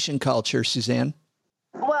vacation culture, Suzanne.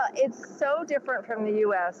 Well, it's so different from the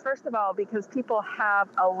U.S. First of all, because people have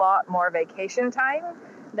a lot more vacation time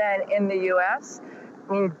than in the U.S.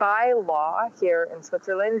 I mean, by law here in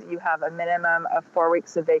Switzerland, you have a minimum of 4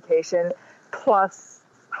 weeks of vacation plus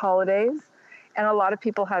holidays. And a lot of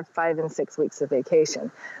people have 5 and 6 weeks of vacation.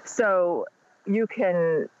 So you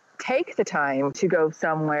can take the time to go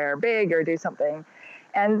somewhere big or do something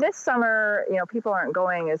And this summer, people aren't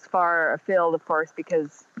going as far afield, of course,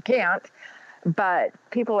 because you can't, but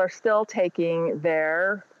people are still taking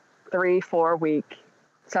their 3-4 week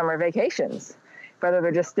summer vacations. Whether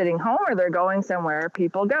they're just sitting home or they're going somewhere,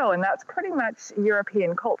 people go. And that's pretty much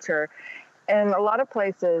European culture. And a lot of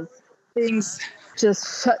places, things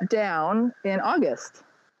just shut down in August.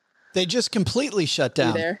 They just completely shut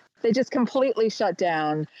down. They just completely shut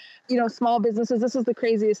down. Small businesses, this is the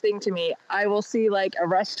craziest thing to me. I will see like a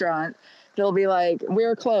restaurant, they'll be like,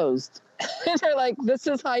 we're closed. And they're like, this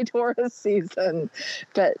is high tourist season.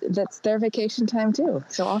 But that's their vacation time too.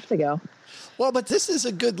 So off they go. Well, but this is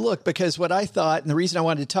a good look, because what I thought, and the reason I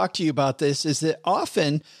wanted to talk to you about this, is that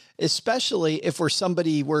often, especially if we're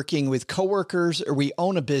somebody working with coworkers or we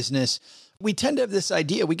own a business, we tend to have this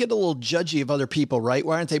idea, we get a little judgy of other people, right?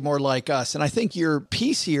 Why aren't they more like us? And I think your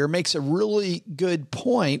piece here makes a really good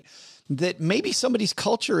point that maybe somebody's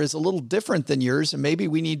culture is a little different than yours. And maybe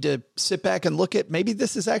we need to sit back and look at, maybe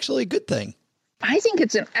this is actually a good thing. I think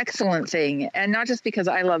it's an excellent thing. And not just because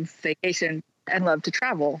I love vacation and love to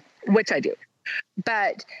travel, which I do,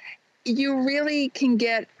 but you really can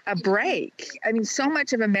get a break. I mean, so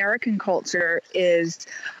much of American culture is,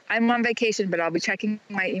 I'm on vacation, but I'll be checking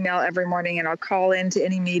my email every morning and I'll call into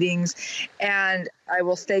any meetings and I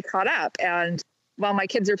will stay caught up. And while my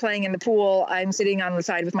kids are playing in the pool, I'm sitting on the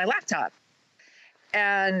side with my laptop.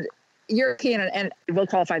 And European, and we'll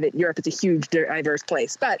qualify that Europe is a huge, diverse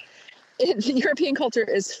place, but European culture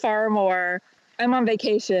is far more, I'm on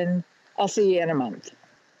vacation, I'll see you in a month.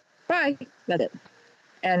 Bye. That's it.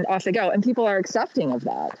 And off they go. And people are accepting of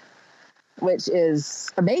that, which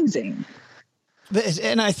is amazing.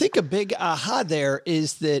 And I think a big aha there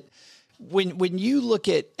is that when you look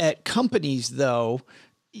at companies, though,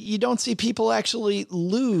 you don't see people actually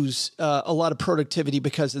lose a lot of productivity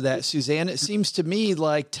because of that, Suzanne. It seems to me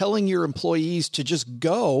like telling your employees to just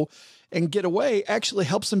go and get away actually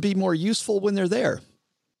helps them be more useful when they're there.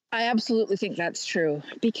 I absolutely think that's true,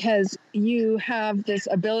 because you have this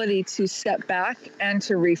ability to step back and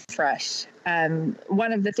to refresh.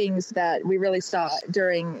 One of the things that we really saw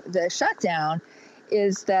during the shutdown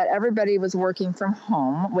is that everybody was working from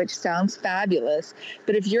home, which sounds fabulous.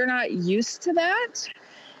 But if you're not used to that,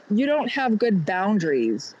 you don't have good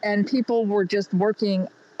boundaries. And people were just working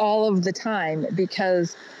all of the time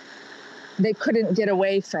because they couldn't get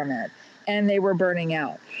away from it and they were burning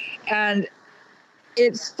out. And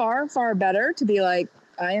it's far, far better to be like,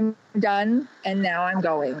 I'm done and now I'm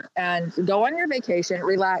going, and go on your vacation,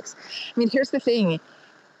 relax. I mean, here's the thing.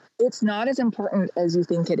 It's not as important as you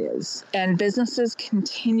think it is. And businesses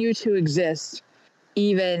continue to exist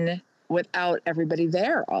even without everybody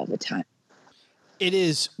there all the time. It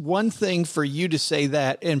is one thing for you to say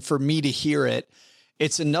that and for me to hear it.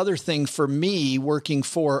 It's another thing for me working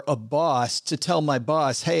for a boss to tell my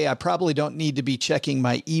boss, hey, I probably don't need to be checking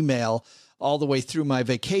my email all the way through my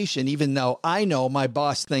vacation, even though I know my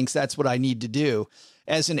boss thinks that's what I need to do.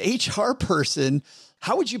 As an HR person,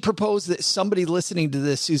 how would you propose that somebody listening to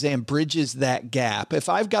this, Suzanne, bridges that gap? If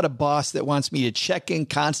I've got a boss that wants me to check in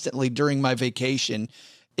constantly during my vacation,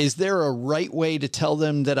 is there a right way to tell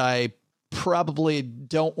them that I probably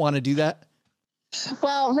don't want to do that?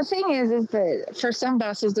 Well, the thing is that for some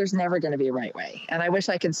bosses, there's never going to be a right way. And I wish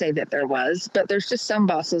I could say that there was, but there's just some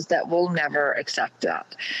bosses that will never accept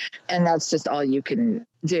that. And that's just all you can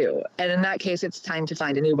do. And in that case, it's time to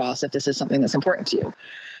find a new boss if this is something that's important to you.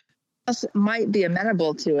 Boss might be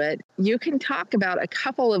amenable to it. You can talk about a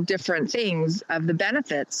couple of different things of the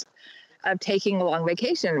benefits of taking a long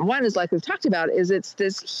vacation. One is, like we've talked about, is it's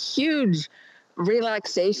this huge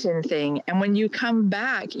relaxation thing. And when you come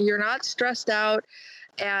back, you're not stressed out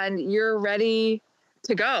and you're ready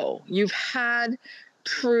to go. You've had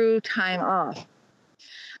true time off.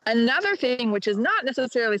 Another thing, which is not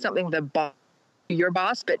necessarily something your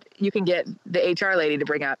boss, but you can get the HR lady to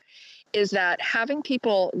bring up, is that having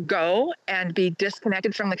people go and be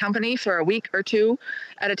disconnected from the company for a week or two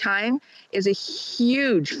at a time is a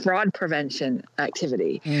huge fraud prevention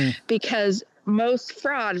activity, because most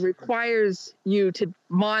fraud requires you to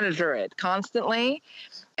monitor it constantly.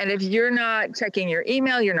 And if you're not checking your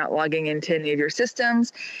email, you're not logging into any of your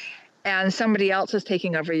systems, and somebody else is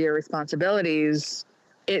taking over your responsibilities,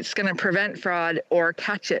 it's going to prevent fraud or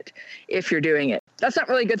catch it if you're doing it. That's not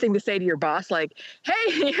really a good thing to say to your boss, like, hey,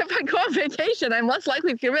 if I go on vacation, I'm less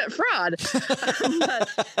likely to commit fraud.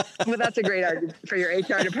 but that's a great argument for your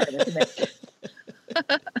HR department to make.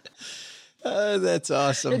 That's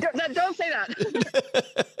awesome. Don't say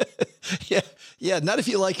that. Yeah. Not if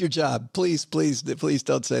you like your job. Please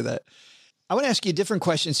don't say that. I want to ask you a different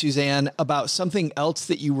question, Suzanne, about something else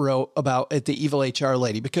that you wrote about at the Evil HR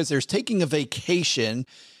Lady, because there's taking a vacation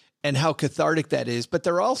and how cathartic that is. But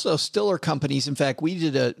there also still are companies. In fact, we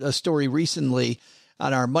did a story recently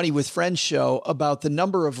on our Money with Friends show about the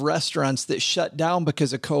number of restaurants that shut down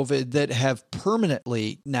because of COVID that have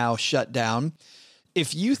permanently now shut down.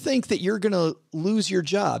 If you think that you're going to lose your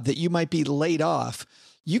job, that you might be laid off,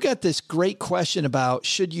 you got this great question about,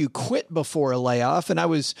 should you quit before a layoff? And I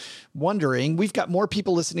was wondering, we've got more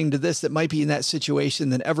people listening to this that might be in that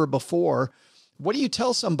situation than ever before. What do you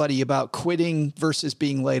tell somebody about quitting versus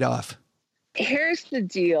being laid off? Here's the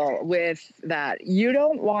deal with that. You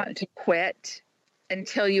don't want to quit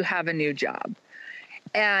until you have a new job.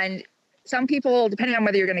 And some people, depending on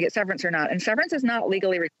whether you're going to get severance or not, and severance is not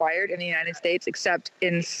legally required in the United States, except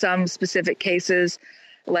in some specific cases,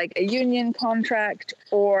 like a union contract,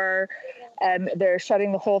 or they're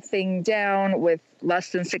shutting the whole thing down with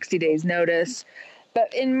less than 60 days notice.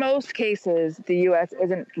 But in most cases, the U.S.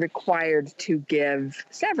 isn't required to give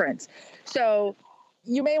severance. So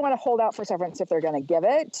you may want to hold out for severance if they're going to give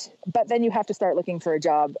it, but then you have to start looking for a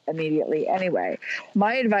job immediately anyway.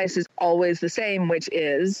 My advice is always the same, which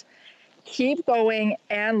is keep going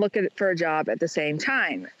and look for a job at the same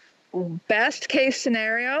time. Best case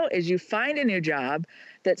scenario is you find a new job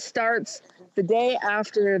that starts the day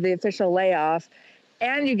after the official layoff,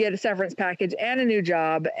 and you get a severance package and a new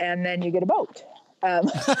job, and then you get a boat. Or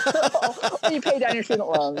you pay down your student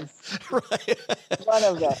loans. Right. One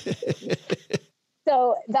of them.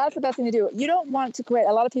 So that's the best thing to do. You don't want to quit.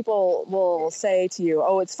 A lot of people will say to you,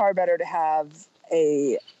 oh, it's far better to have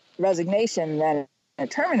a resignation than a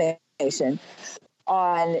termination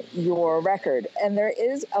on your record. And there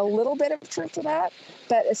is a little bit of truth to that,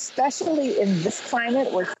 but especially in this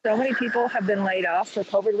climate where so many people have been laid off for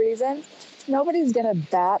COVID reasons, nobody's going to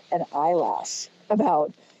bat an eyelash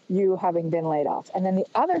about you having been laid off. And then the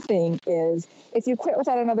other thing is, if you quit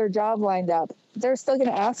without another job lined up, they're still going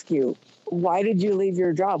to ask you, why did you leave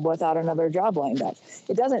your job without another job lined up?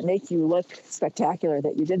 It doesn't make you look spectacular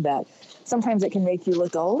that you did that. Sometimes it can make you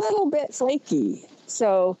look a little bit flaky.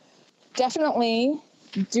 So definitely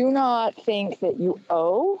do not think that you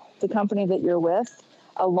owe the company that you're with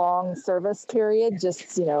a long service period.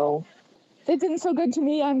 Just, they've been so good to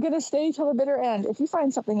me, I'm going to stay till the bitter end. If you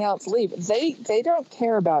find something else, leave. They don't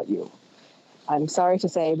care about you. I'm sorry to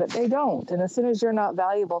say, but they don't. And as soon as you're not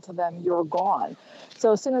valuable to them, you're gone.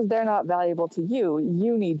 So as soon as they're not valuable to you,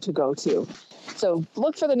 you need to go too. So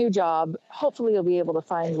look for the new job. Hopefully you'll be able to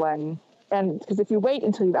find one. And because if you wait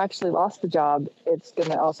until you've actually lost the job, it's going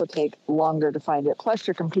to also take longer to find it. Plus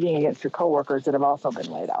you're competing against your coworkers that have also been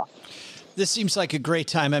laid off. This seems like a great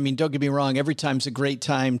time. I mean, don't get me wrong. Every time's a great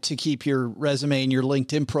time to keep your resume and your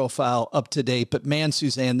LinkedIn profile up to date. But man,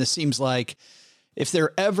 Suzanne, this seems like if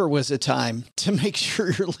there ever was a time to make sure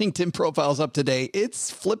your LinkedIn profile's up to date, it's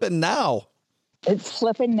flipping now. It's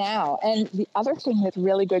flipping now. And the other thing that's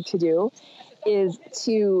really good to do is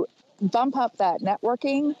to bump up that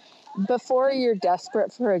networking before you're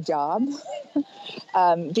desperate for a job,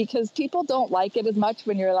 because people don't like it as much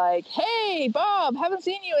when you're like, hey, Bob, haven't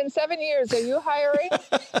seen you in 7 years. Are you hiring?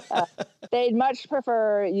 They'd much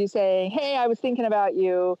prefer you saying, hey, I was thinking about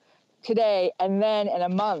you today. And then in a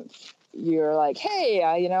month, you're like, hey,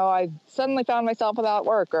 I suddenly found myself without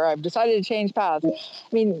work, or I've decided to change paths.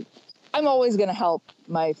 I mean, I'm always going to help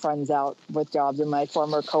my friends out with jobs and my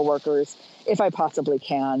former coworkers if I possibly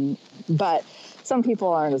can. But some people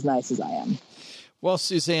aren't as nice as I am. Well,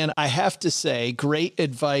 Suzanne, I have to say, great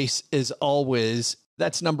advice as always.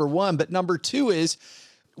 That's number one. But number two is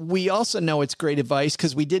we also know it's great advice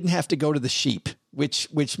because we didn't have to go to the sheep, which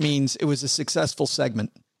means it was a successful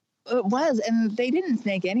segment. It was, and they didn't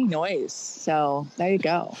make any noise. So there you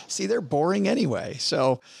go. See, they're boring anyway.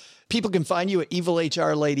 So people can find you at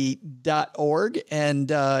evilhrlady.org.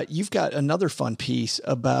 And you've got another fun piece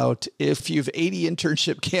about if you have 80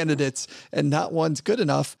 internship candidates and not one's good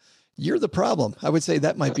enough, you're the problem. I would say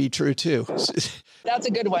that might be true too. That's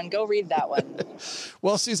a good one. Go read that one.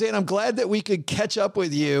 Well, Suzanne, I'm glad that we could catch up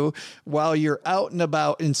with you while you're out and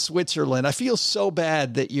about in Switzerland. I feel so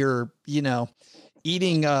bad that you're,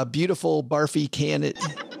 eating beautiful barfy candy.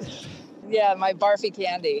 Yeah, my barfy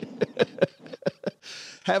candy.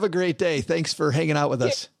 Have a great day. Thanks for hanging out with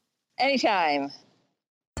us. Anytime.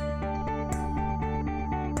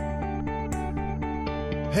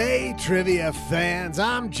 Hey, trivia fans.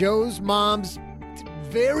 I'm Joe's mom's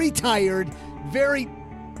very tired, very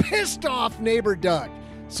pissed off neighbor, Doug.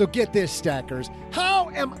 So get this, stackers.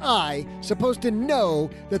 How am I supposed to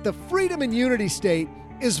know that the freedom and unity state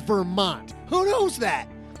is Vermont? Who knows that?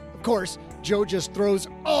 Of course, Joe just throws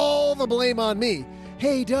all the blame on me.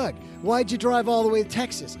 Hey, Doug, Why'd you drive all the way to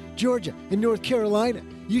Texas, Georgia, and North Carolina?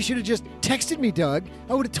 You should have just texted me, Doug.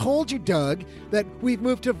 I would have told you, Doug, that we've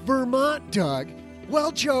moved to Vermont, Doug.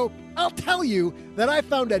 Well, Joe, I'll tell you that I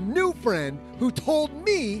found a new friend who told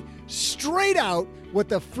me straight out what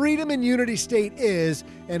the Freedom and Unity State is,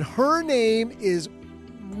 and her name is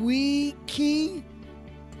Wikipedia.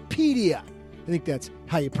 I think that's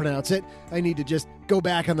how you pronounce it. I need to just go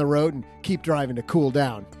back on the road and keep driving to cool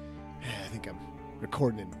down. I think I'm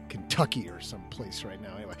recording in Kentucky or someplace right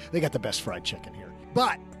now. Anyway, they got the best fried chicken here.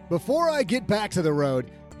 But before I get back to the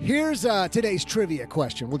road, here's today's trivia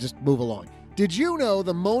question. We'll just move along. Did you know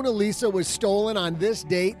the Mona Lisa was stolen on this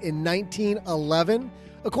date in 1911?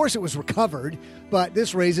 Of course, it was recovered, but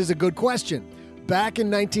this raises a good question. Back in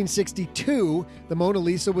 1962, the Mona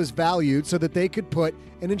Lisa was valued so that they could put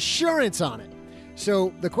an insurance on it.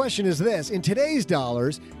 So the question is this: in today's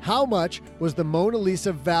dollars, how much was the Mona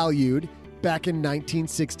Lisa valued back in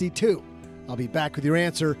 1962? I'll be back with your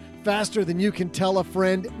answer faster than you can tell a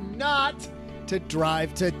friend not to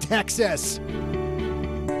drive to Texas.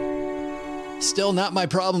 Still not my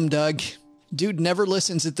problem, Doug. Dude never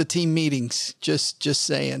listens at the team meetings. Just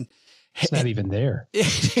saying. It's not even there.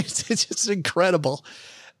 It's just incredible.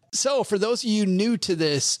 So for those of you new to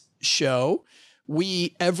this show,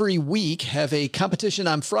 we every week have a competition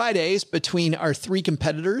on Fridays between our three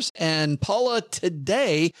competitors. And Paula,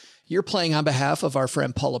 today you're playing on behalf of our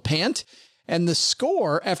friend Paula Pant. And the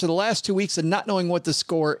score, after the last 2 weeks of not knowing what the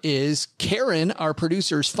score is, Karen, our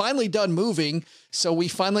producer, is finally done moving. So we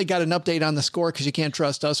finally got an update on the score because you can't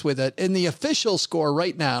trust us with it. And the official score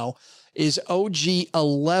right now is OG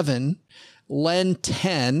 11, Len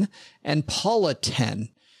 10, and Paula 10.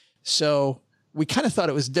 So we kind of thought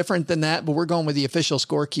it was different than that, but we're going with the official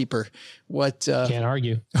scorekeeper. Can't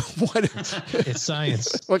argue. It's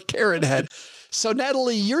science. What Karen had. So,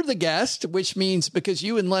 Natalie, you're the guest, which means because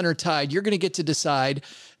you and Len are tied, you're going to get to decide,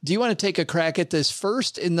 do you want to take a crack at this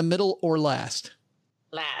first, in the middle, or last?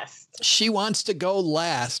 Last. She wants to go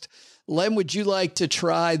last. Len, would you like to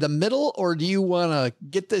try the middle, or do you want to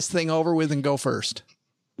get this thing over with and go first?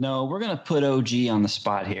 No, we're going to put OG on the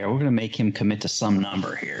spot here. We're going to make him commit to some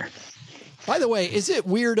number here. By the way, is it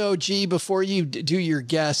weird, OG, before you do your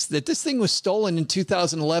guess, that this thing was stolen in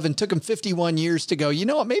 2011, took him 51 years to go, you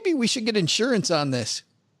know what, maybe we should get insurance on this.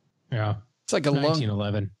 Yeah. It's like a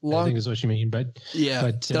 1911, I think is what you mean. But yeah.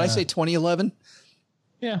 But, did I say 2011?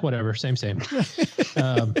 Yeah, whatever. Same.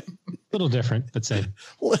 Little different, but same.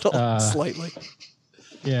 Little, slightly.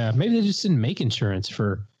 Yeah. Maybe they just didn't make insurance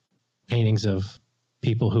for paintings of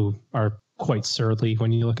people who are quite surly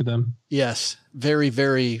when you look at them. Yes. Very,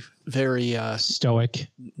 very, very stoic.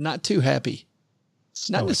 Not too happy.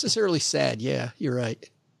 Stoic. Not necessarily sad. Yeah, you're right.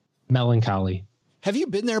 Melancholy. Have you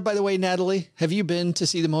been there, by the way, Natalie? Have you been to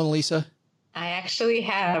see the Mona Lisa? I actually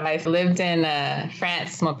have. I've lived in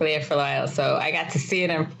France, Montpellier, for a while, so I got to see it.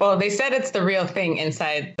 And well, they said it's the real thing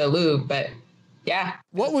inside the Louvre, but yeah,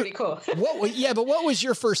 it was pretty cool. But what was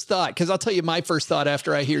your first thought? Because I'll tell you my first thought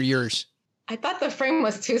after I hear yours. I thought the frame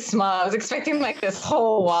was too small. I was expecting like this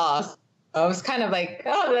whole wall. I was kind of like,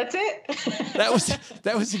 oh, that's it.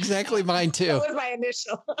 That was exactly mine too. That was my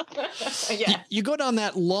initial. Yeah. You go down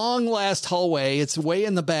that long last hallway. It's way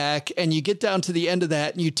in the back, and you get down to the end of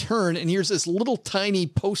that, and you turn, and here's this little tiny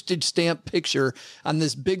postage stamp picture on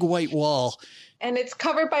this big white wall. And it's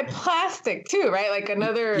covered by plastic too, right? Like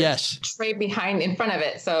another tray behind in front of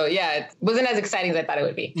it. So yeah, it wasn't as exciting as I thought it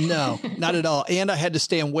would be. No, not at all. And I had to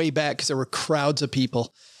stand way back because there were crowds of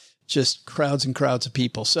people. Just crowds and crowds of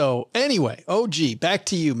people. So anyway, OG, back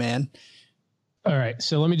to you, man. All right.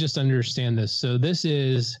 So let me just understand this. So this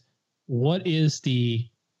is, what is the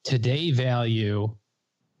today value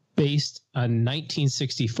based on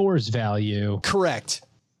 1964's value? Correct.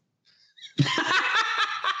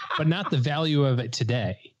 But not the value of it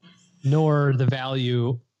today, nor the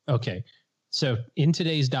value. Okay. So in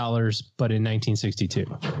today's dollars, but in 1962.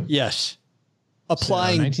 Yes.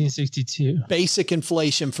 Applying 1962 basic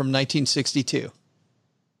inflation from 1962.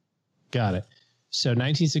 Got it. So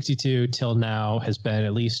 1962 till now has been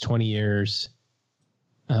at least 20 years,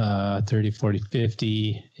 30, 40,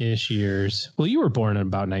 50-ish years. Well, you were born in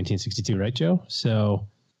about 1962, right, Joe? So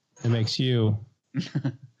it makes you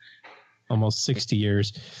almost 60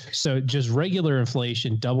 years. So just regular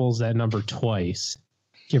inflation doubles that number twice,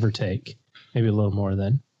 give or take. Maybe a little more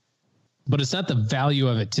then. But it's not the value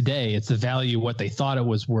of it today. It's the value what they thought it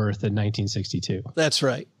was worth in 1962. That's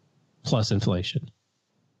right. Plus inflation.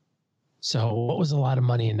 So what was a lot of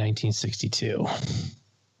money in 1962?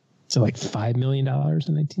 So like $5 million in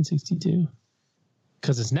 1962?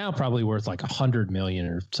 Because it's now probably worth like $100 million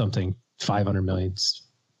or something, $500 million.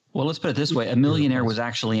 Well, let's put it this way. A millionaire was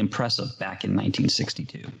actually impressive back in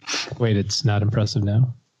 1962. Wait, it's not impressive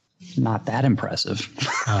now? Not that impressive.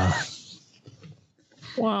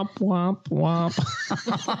 Womp, womp,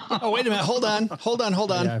 womp. Oh, wait a minute. Hold on.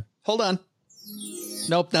 Yeah. Hold on.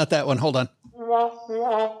 Nope, not that one. Hold on. I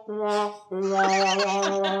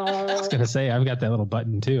was going to say, I've got that little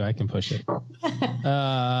button too. I can push it. All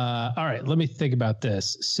right, let me think about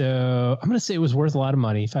this. So I'm going to say it was worth a lot of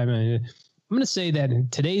money. $5 million. I'm going to say that in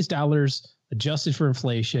today's dollars, adjusted for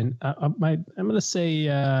inflation, I'm going to say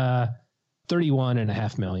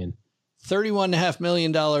 $31.5 million. $31.5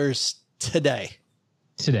 million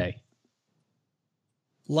today.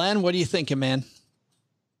 Len, what are you thinking, man?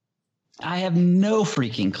 I have no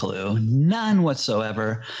freaking clue. None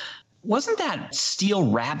whatsoever. Wasn't that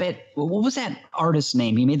Steel Rabbit? What was that artist's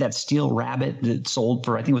name? He made that Steel Rabbit that sold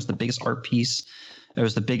for, I think it was the biggest art piece. It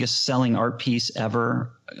was the biggest selling art piece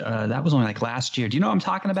ever. That was only like last year. Do you know what I'm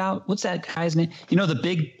talking about? What's that guy's name? You know, the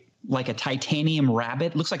big, like a titanium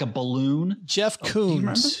rabbit? Looks like a balloon. Jeff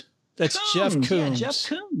Koons. That's Jeff Koons. Yeah, Jeff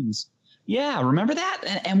Koons. Yeah, remember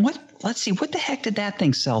that? And let's see, what the heck did that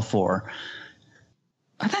thing sell for?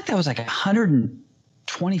 I thought that was like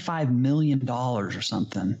 $125 million or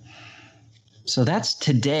something. So that's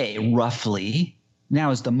today, roughly.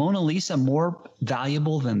 Now, is the Mona Lisa more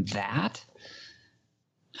valuable than that?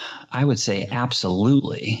 I would say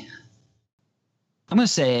absolutely. I'm going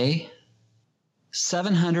to say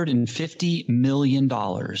 $750 million.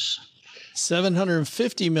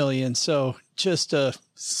 $750 million. So just a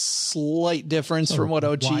slight difference from what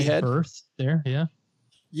OG had. Berth there, yeah.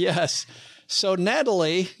 Yes. So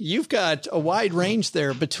Natalie, you've got a wide range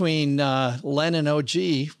there between Len and OG.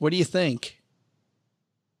 What do you think?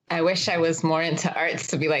 I wish I was more into arts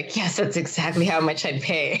to be like, yes, that's exactly how much I'd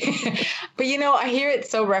pay. But, you know, I hear it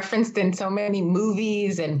so referenced in so many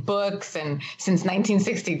movies and books. And since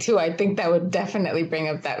 1962, I think that would definitely bring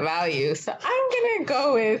up that value. So I'm going to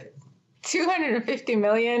go with $250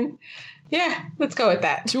 million. Yeah, let's go with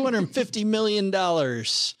that. $250 million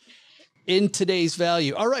in today's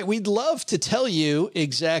value. All right. We'd love to tell you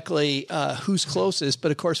exactly who's closest,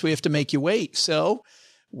 but of course we have to make you wait. So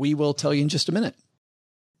we will tell you in just a minute.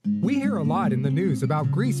 We hear a lot in the news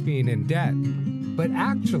about Greece being in debt. But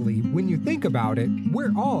actually, when you think about it,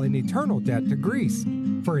 we're all in eternal debt to Greece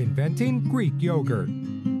for inventing Greek yogurt.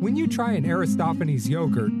 When you try an Aristophanes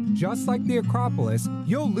yogurt, just like the Acropolis,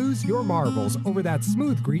 you'll lose your marbles over that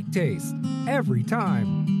smooth Greek taste. Every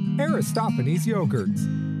time. Aristophanes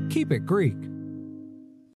yogurts. Keep it Greek.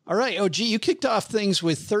 All right, OG, you kicked off things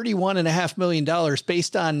with $31.5 million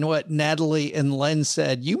based on what Natalie and Len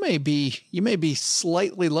said. You may be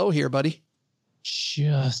slightly low here, buddy.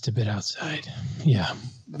 Just a bit outside. Yeah.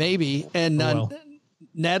 Maybe. And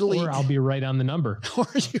Natalie. Or I'll be right on the number. Or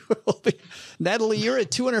you will be. Natalie, you're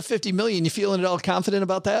at $250 million. You feeling at all confident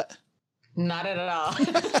about that? Not at all.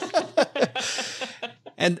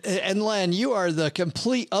 And Len, you are the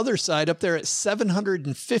complete other side up there at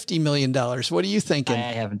 $750 million. What are you thinking?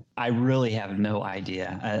 I really have no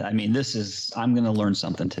idea. I mean, I'm going to learn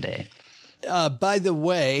something today. By the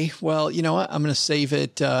way, well, you know what? I'm going to save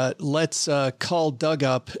it. Let's call Doug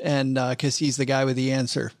up and because he's the guy with the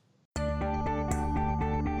answer.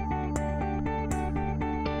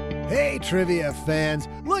 Hey, trivia fans.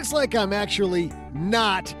 Looks like I'm actually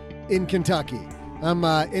not in Kentucky. I'm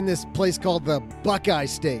in this place called the Buckeye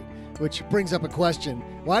State, which brings up a question.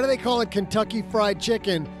 Why do they call it Kentucky Fried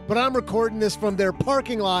Chicken, but I'm recording this from their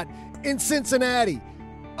parking lot in Cincinnati,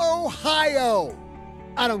 Ohio?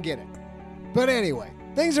 I don't get it. But anyway,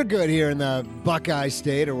 things are good here in the Buckeye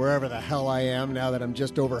State or wherever the hell I am now that I'm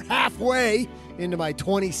just over halfway into my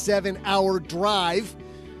 27-hour drive.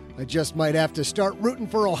 I just might have to start rooting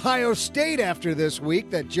for Ohio State after this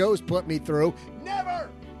week that Joe's put me through.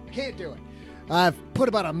 Never! Can't do it. I've put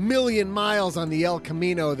about 1 million miles on the El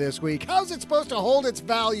Camino this week. How's it supposed to hold its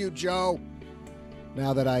value, Joe?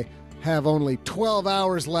 Now that I have only 12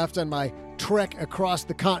 hours left on my trek across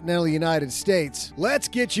the continental United States, let's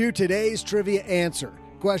get you today's trivia answer.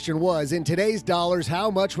 Question was, in today's dollars, how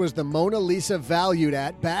much was the Mona Lisa valued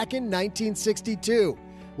at back in 1962?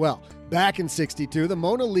 Well, back in 62, the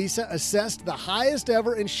Mona Lisa assessed the highest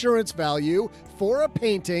ever insurance value for a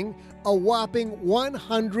painting, a whopping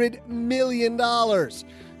 $100 million.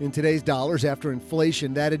 In today's dollars, after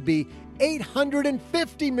inflation, that'd be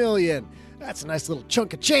 $850 million. That's a nice little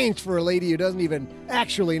chunk of change for a lady who doesn't even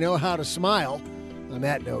actually know how to smile. On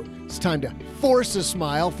that note, it's time to force a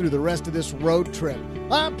smile through the rest of this road trip.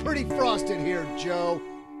 I'm pretty frosted here, Joe.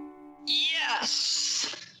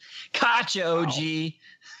 Yes! Gotcha, OG.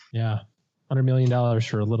 Yeah. $100 million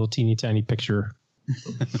for a little teeny tiny picture.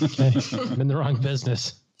 Okay. I'm in the wrong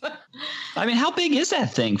business. I mean, how big is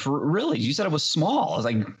that thing for really? You said it was small. I was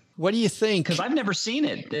like, what do you think? Because I've never seen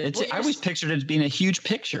it. I always pictured it as being a huge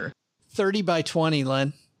picture. 30 by 20,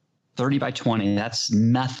 Len. 30 by 20. That's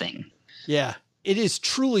nothing. Yeah, it is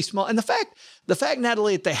truly small. And the fact,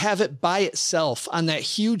 Natalie, that they have it by itself on that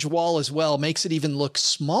huge wall as well makes it even look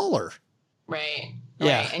smaller. Right.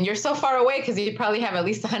 Yeah. Right. And you're so far away because you probably have at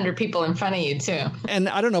least 100 people in front of you, too. And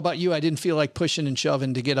I don't know about you. I didn't feel like pushing and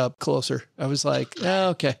shoving to get up closer. I was like, oh,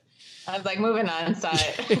 okay. I was like, moving on,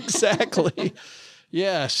 side. Exactly.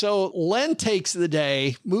 Yeah. So Len takes the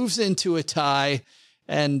day, moves into a tie,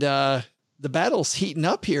 and the battle's heating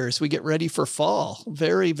up here as we get ready for fall.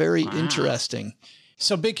 Very, very interesting.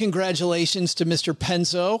 So big congratulations to Mr.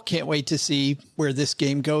 Penzo. Can't wait to see where this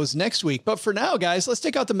game goes next week. But for now, guys, let's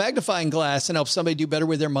take out the magnifying glass and help somebody do better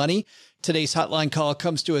with their money. Today's hotline call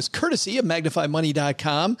comes to us courtesy of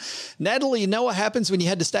MagnifyMoney.com. Natalie, you know what happens when you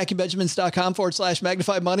head to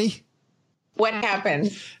stackingbenjamins.com/magnifymoney? What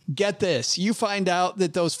happens? Get this. You find out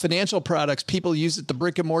that those financial products people use at the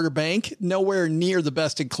brick and mortar bank, nowhere near the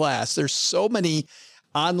best in class. There's so many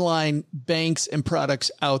online banks and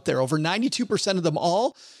products out there. Over 92% of them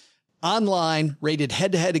all online, rated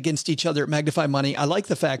head to head against each other at Magnify Money. I like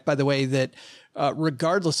the fact, by the way, that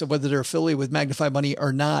regardless of whether they're affiliated with Magnify Money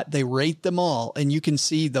or not, they rate them all. And you can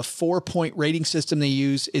see the 4-point rating system they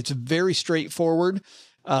use. It's very straightforward.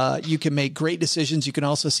 You can make great decisions. You can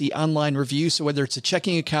also see online reviews. So whether it's a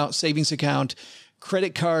checking account, savings account,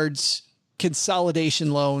 credit cards,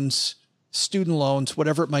 consolidation loans, student loans,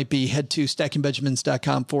 whatever it might be, head to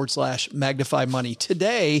stackingbenjamins.com/magnify money.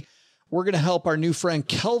 Today, we're going to help our new friend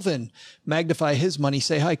Kelvin magnify his money.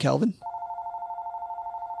 Say hi, Kelvin.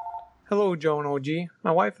 Hello, Joe and OG.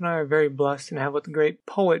 My wife and I are very blessed and have what the great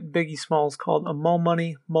poet Biggie Smalls called a mo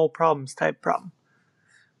money, mo problems type problem.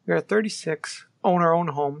 We are 36, own our own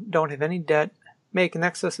home, don't have any debt, make in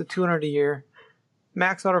excess of $200 a year,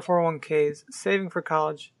 max out our 401ks, saving for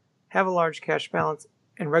college, have a large cash balance,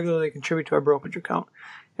 and regularly contribute to our brokerage account,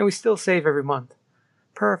 and we still save every month.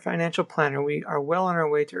 Per our financial planner, we are well on our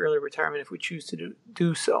way to early retirement if we choose to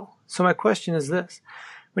do so. So my question is this.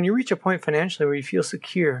 When you reach a point financially where you feel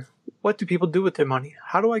secure, what do people do with their money?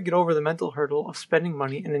 How do I get over the mental hurdle of spending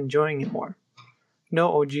money and enjoying it more?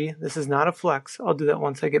 No, OG, this is not a flex. I'll do that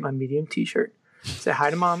once I get my medium t-shirt. Say hi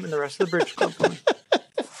to Mom and the rest of the Bridge Club for me.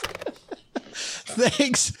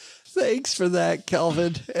 Thanks for that,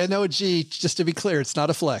 Kelvin. And OG, just to be clear, it's not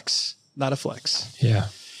a flex. Not a flex. Yeah.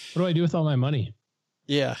 What do I do with all my money?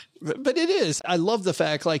 Yeah, but it is. I love the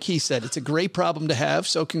fact, like he said, it's a great problem to have.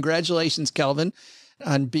 So congratulations, Kelvin,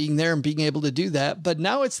 on being there and being able to do that. But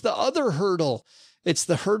now it's the other hurdle. It's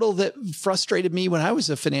the hurdle that frustrated me when I was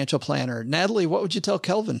a financial planner. Natalie, what would you tell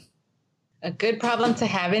Kelvin? A good problem to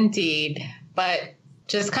have indeed, but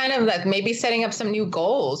just kind of like maybe setting up some new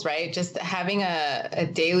goals, right? Just having a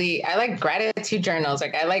daily, I like gratitude journals.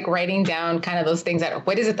 Like I like writing down kind of those things that,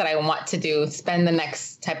 what is it that I want to do, spend the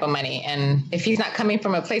next type of money. And if he's not coming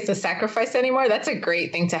from a place of sacrifice anymore, that's a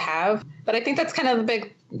great thing to have. But I think that's kind of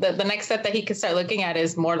the next step that he could start looking at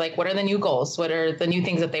is more like, what are the new goals? What are the new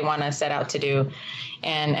things that they want to set out to do?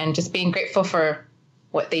 And just being grateful for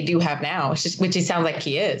what they do have now, which he sounds like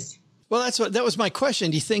he is. Well, that was my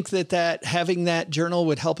question. Do you think that having that journal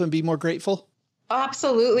would help him be more grateful? Oh,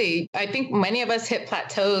 absolutely. I think many of us hit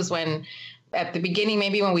plateaus when at the beginning,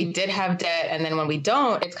 maybe when we did have debt, and then when we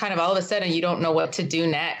don't, it's kind of all of a sudden you don't know what to do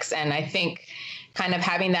next. And I think kind of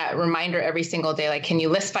having that reminder every single day, like, can you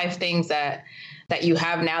list 5 things that you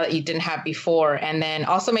have now that you didn't have before? And then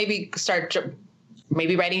also maybe start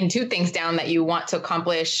writing 2 things down that you want to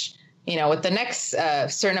accomplish, with the next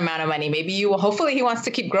certain amount of money. Maybe hopefully he wants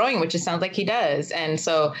to keep growing, which it sounds like he does. And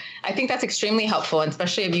so I think that's extremely helpful. And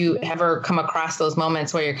especially if you ever come across those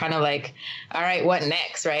moments where you're kind of like, all right, what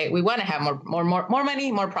next? Right. We want to have more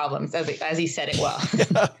money, more problems, as he said it well.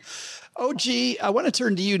 Yeah. OG, I want to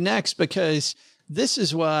turn to you next, because this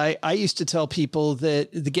is why I used to tell people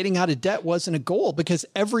that the getting out of debt wasn't a goal, because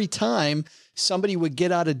every time somebody would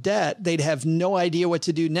get out of debt, they'd have no idea what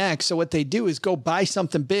to do next. So what they do is go buy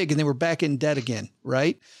something big and they were back in debt again.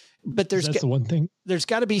 Right. But that's the one thing. There's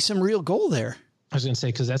got to be some real goal there. I was going to say,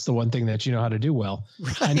 because that's the one thing that you know how to do well.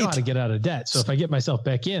 Right. I know how to get out of debt. So if I get myself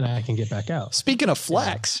back in, I can get back out. Speaking of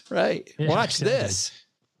flex, right. Yeah, watch exactly. This.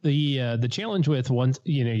 The challenge with once,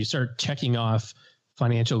 you start checking off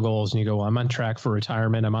financial goals and you go, well, I'm on track for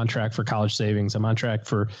retirement. I'm on track for college savings. I'm on track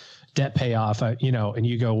for debt payoff, and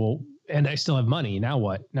you go, well, and I still have money. Now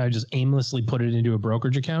what? Now I just aimlessly put it into a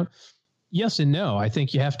brokerage account? Yes and no. I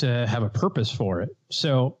think you have to have a purpose for it.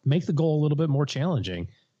 So make the goal a little bit more challenging.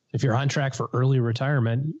 If you're on track for early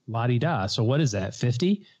retirement, la-di-da. So what is that,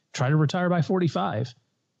 50? Try to retire by 45.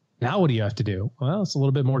 Now what do you have to do? Well, it's a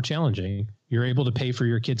little bit more challenging. You're able to pay for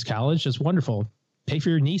your kid's college. That's wonderful. Pay for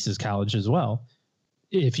your niece's college as well.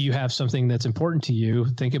 If you have something that's important to you,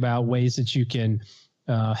 think about ways that you can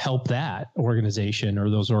help that organization or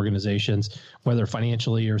those organizations, whether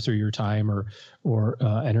financially or through your time or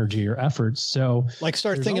energy or efforts. So like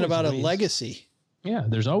start thinking about a legacy. Yeah,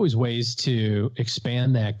 there's always ways to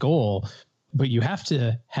expand that goal, but you have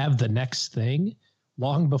to have the next thing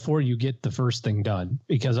long before you get the first thing done,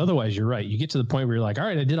 because otherwise you're right. You get to the point where you're like, all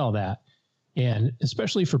right, I did all that. And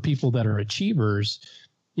especially for people that are achievers,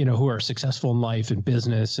 you know, who are successful in life and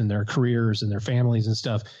business and their careers and their families and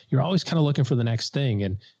stuff, you're always kind of looking for the next thing.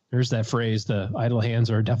 And there's that phrase, the idle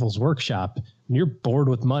hands are a devil's workshop. When you're bored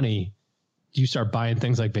with money, you start buying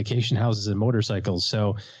things like vacation houses and motorcycles.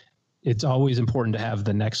 So it's always important to have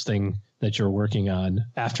the next thing that you're working on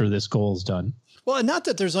after this goal is done. Well, and not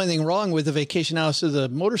that there's anything wrong with the vacation house or the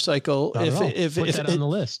motorcycle. If that on the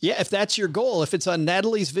list. Yeah, if that's your goal, if it's on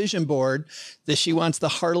Natalie's vision board that she wants the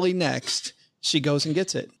Harley next, she goes and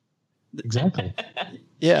gets it. Exactly.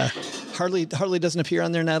 Yeah. Harley doesn't appear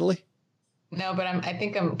on there, Natalie? No, but I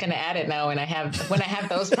think I'm going to add it now when I have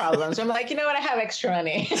those problems. I'm like, you know what? I have extra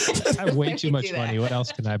money. I have way too much money. What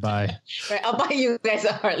else can I buy? Right, I'll buy you guys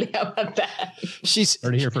a Harley. How about that?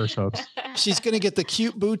 Heard it here first, folks. She's going to get the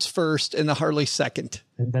cute boots first and the Harley second.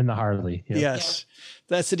 And then the Harley. Yep. Yes.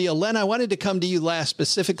 That's the deal. Len, I wanted to come to you last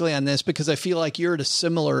specifically on this because I feel like you're at a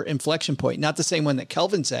similar inflection point, not the same one that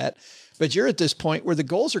Kelvin's at, but you're at this point where the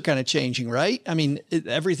goals are kind of changing, right? I mean,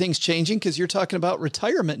 everything's changing because you're talking about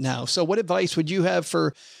retirement now. So what advice would you have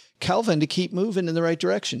for Kelvin to keep moving in the right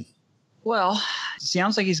direction? Well, it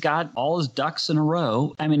sounds like he's got all his ducks in a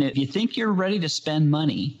row. I mean, if you think you're ready to spend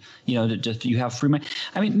money, you know, you have free money.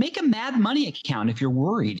 I mean, make a Mad Money account if you're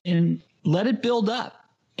worried and let it build up.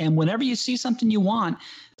 And whenever you see something you want,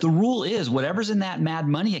 the rule is whatever's in that Mad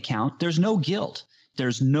Money account, there's no guilt.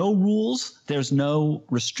 There's no rules. There's no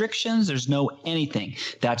restrictions. There's no anything.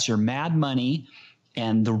 That's your Mad Money.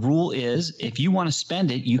 And the rule is if you want to spend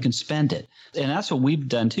it, you can spend it. And that's what we've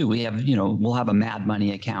done too. We have, you know, we'll have a Mad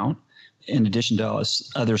Money account in addition to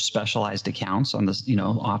other specialized accounts on this, you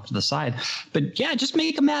know, off to the side. But yeah, just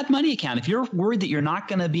make a Mad Money account. If you're worried that you're not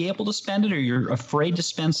going to be able to spend it or you're afraid to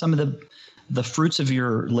spend some of the fruits of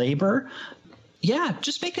your labor, yeah,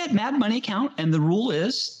 just make that Mad Money account. And the rule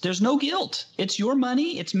is there's no guilt. It's your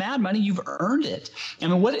money. It's Mad Money. You've earned it. I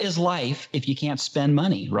mean, what is life if you can't spend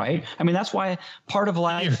money, right? I mean, that's why part of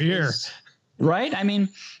life is, right? I mean,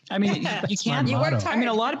 you can't. You work hard. I mean,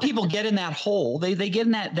 a lot of people get in that hole. They get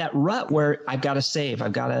in that rut where I've got to save.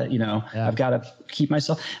 I've got to, you know, I've got to keep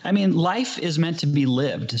myself. I mean, life is meant to be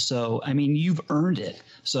lived. So, I mean, you've earned it.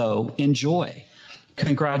 So enjoy.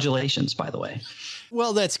 Congratulations, by the way.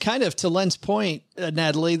 Well, that's kind of to Len's point,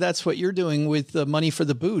 Natalie, that's what you're doing with the money for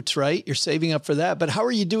the boots, right? You're saving up for that. But how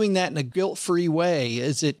are you doing that in a guilt-free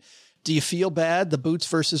way? Do you feel bad, the boots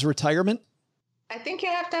versus retirement? I think you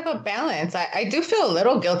have to have a balance. I do feel a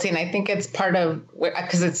little guilty, and I think it's part of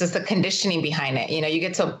because it's just the conditioning behind it. You know, you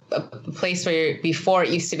get to a place where before it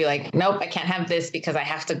used to be like, nope, I can't have this because I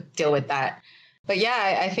have to deal with that. But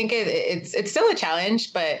yeah, I think it's still a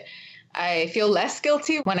challenge, but I feel less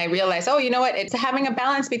guilty when I realize, oh, you know what? It's having a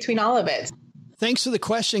balance between all of it. Thanks for the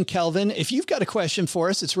question, Kelvin. If you've got a question for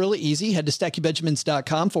us, it's really easy. Head to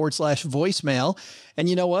stackybenjamins.com/voicemail. And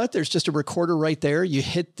you know what? There's just a recorder right there. You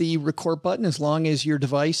hit the record button. As long as your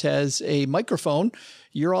device has a microphone,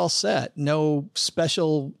 you're all set. No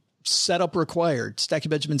special setup required.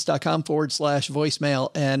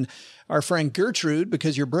 stackybenjamins.com/voicemail. And our friend Gertrude,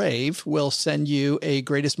 because you're brave, will send you a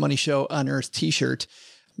Greatest Money Show on Earth t-shirt.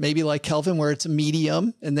 Maybe like Kelvin, where it's a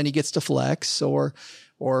medium and then he gets to flex or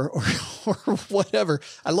whatever.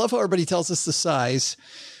 I love how everybody tells us the size,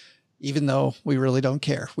 even though we really don't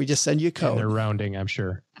care. We just send you a code. And they're rounding, I'm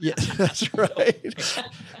sure. Yeah, that's right.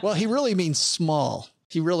 Well, he really means small.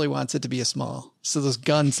 He really wants it to be a small. So those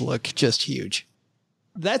guns look just huge.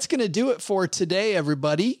 That's going to do it for today,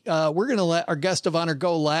 everybody. We're going to let our guest of honor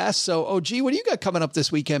go last. So, OG, what do you got coming up this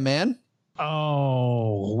weekend, man?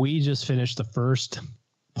 Oh, we just finished the first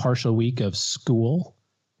partial week of school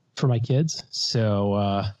for my kids.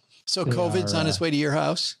 So COVID's on its way to your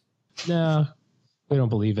house? No, we don't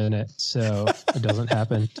believe in it. So it doesn't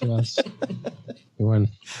happen to us.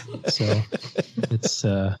 So it's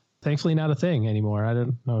thankfully not a thing anymore. I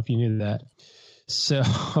don't know if you knew that. So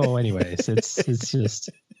anyways, it's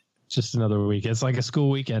just another week. It's like a school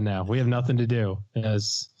weekend now. We have nothing to do.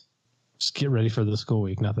 Just get ready for the school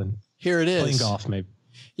week. Nothing. Here it is. Playing golf, maybe.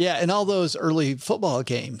 Yeah, and all those early football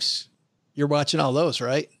games. You're watching all those,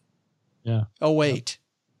 right? Yeah. Oh, wait.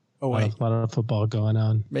 Oh, wait. A lot of football going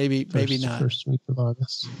on. Maybe not. First week of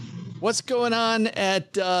August. What's going on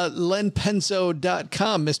at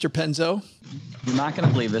lenpenzo.com, Mr. Penzo? You're not going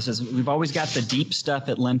to believe this. We've always got the deep stuff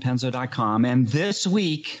at lenpenzo.com. And this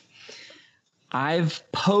week, I've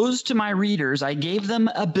posed to my readers, I gave them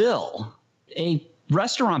a bill, a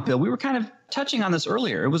restaurant bill. We were kind of touching on this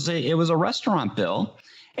earlier. It was a restaurant bill.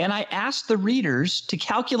 And I asked the readers to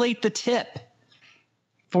calculate the tip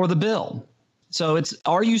for the bill. So it's,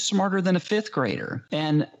 are you smarter than a fifth grader?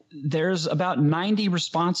 And there's about 90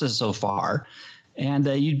 responses so far. And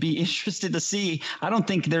you'd be interested to see, I don't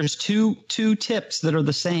think there's two tips that are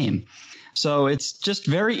the same. So it's just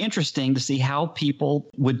very interesting to see how people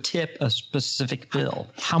would tip a specific bill.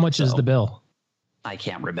 How much is the bill? I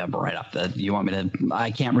can't remember right off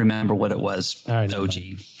I can't remember what it was. All right, OG.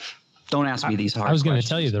 Don't ask me these hard I was going to questions.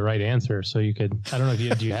 tell you the right answer so you could, I don't know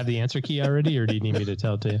if do you have the answer key already or do you need me to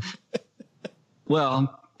tell it to you?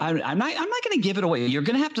 Well, I'm not going to give it away. You're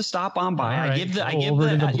going to have to stop on by. Right. I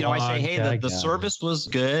say, hey, the service was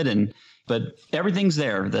good, but everything's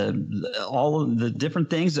there. All of the different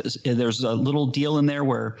things. There's a little deal in there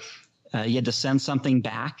where you had to send something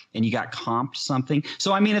back and you got comped something.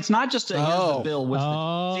 So I mean, it's not just here's the bill with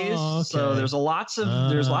okay. So there's lots of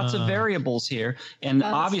variables here, and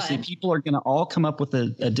obviously people are going to all come up with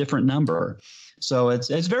a different number. So it's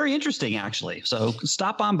very interesting, actually. So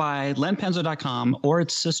stop on by lenpenzo.com or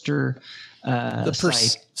its sister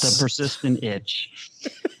site, The Persistent Itch.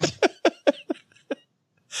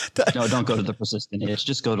 No, don't go to The Persistent Itch.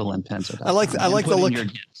 Just go to lenpenzo.com. I like the look.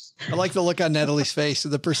 I like the look on Natalie's face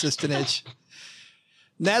of The Persistent Itch.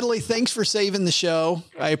 Natalie, thanks for saving the show.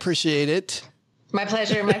 I appreciate it. My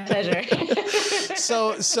pleasure. My pleasure.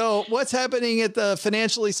 So what's happening at the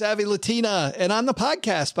Financially Savvy Latina and on the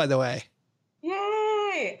podcast, by the way?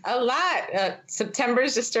 Yay! A lot.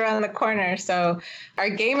 September's just around the corner. So our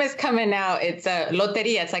game is coming out. It's a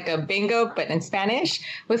loteria. It's like a bingo, but in Spanish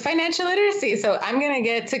with financial literacy. So I'm going to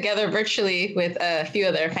get together virtually with a few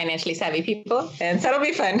other financially savvy people. And so it'll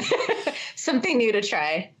be fun. Something new to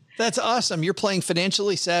try. That's awesome. You're playing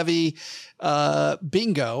financially savvy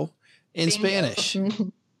bingo in Spanish.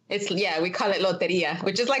 We call it loteria,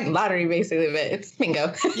 which is like lottery basically, but it's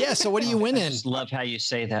bingo. Yeah. So what are you winning? I just love how you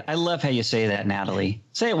say that. I love how you say that, Natalie.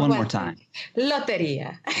 Say it one more time.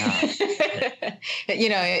 Loteria.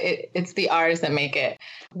 It's the R's that make it.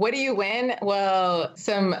 What do you win? Well,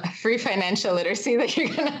 some free financial literacy that you're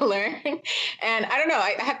going to learn. And I don't know,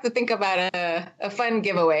 I have to think about a fun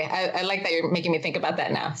giveaway. I like that you're making me think about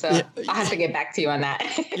that now. So I'll have to get back to you on that.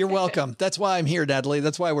 You're welcome. That's why I'm here, Natalie.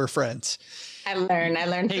 That's why we're friends. I learned.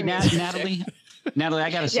 Hey, Natalie,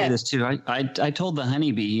 I got to say this too. I told the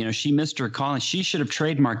honeybee, she missed her calling. She should have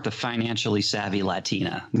trademarked the Financially Savvy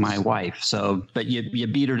Latina, my wife. So, but you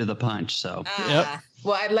beat her to the punch. So,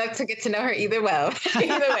 Well, I'd love to get to know her either way.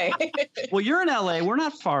 Well, you're in LA. We're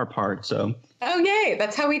not far apart. So. Oh, yay.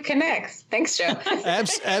 That's how we connect. Thanks, Joe.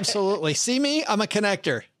 Absolutely. See me? I'm a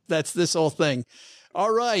connector. That's this whole thing.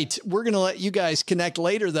 All right. We're going to let you guys connect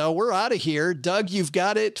later, though. We're out of here. Doug, you've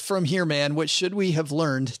got it from here, man. What should we have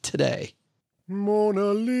learned today?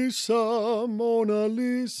 Mona Lisa.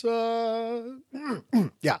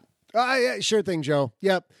 Yeah. Yeah, sure thing, Joe.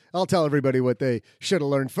 Yep. I'll tell everybody what they should have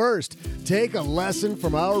learned first. Take a lesson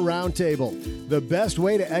from our roundtable. The best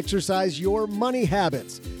way to exercise your money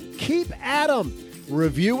habits. Keep at 'em.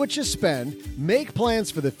 Review what you spend, make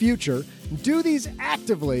plans for the future, do these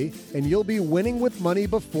actively, and you'll be winning with money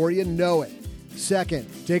before you know it. Second,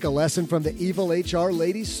 take a lesson from the evil HR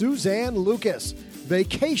lady, Suzanne Lucas.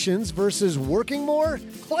 Vacations versus working more?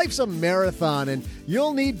 Life's a marathon, and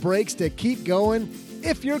you'll need breaks to keep going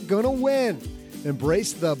if you're going to win.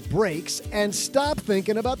 Embrace the breaks and stop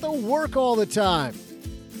thinking about the work all the time.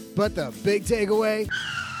 But the big takeaway?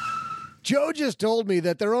 Joe just told me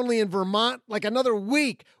that they're only in Vermont like another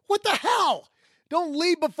week. What the hell? Don't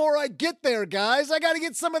leave before I get there, guys. I got to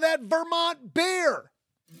get some of that Vermont beer.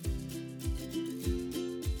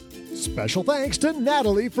 Special thanks to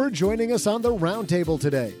Natalie for joining us on the roundtable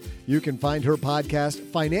today. You can find her podcast,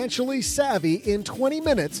 Financially Savvy, in 20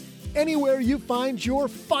 minutes anywhere you find your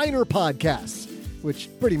finer podcasts, which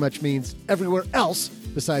pretty much means everywhere else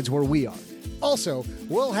besides where we are. Also,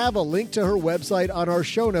 we'll have a link to her website on our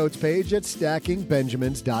show notes page at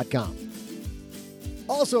stackingbenjamins.com.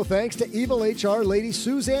 Also, thanks to evil HR lady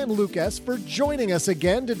Suzanne Lucas for joining us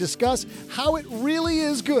again to discuss how it really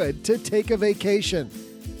is good to take a vacation.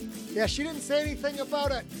 Yeah, she didn't say anything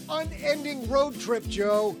about an unending road trip,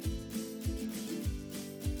 Joe.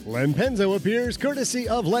 Len Penzo appears courtesy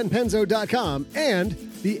of lenpenzo.com and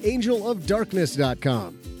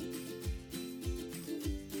theangelofdarkness.com.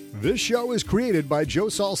 This show is created by Joe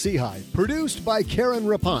Saul-Sehy, produced by Karen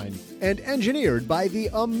Rapine, and engineered by the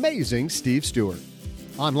amazing Steve Stewart.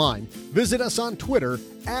 Online, visit us on Twitter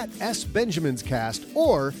at SBenjaminsCast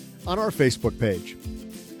or on our Facebook page.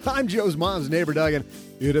 I'm Joe's mom's neighbor, Doug, and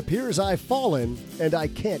it appears I've fallen and I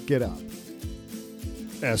can't get up.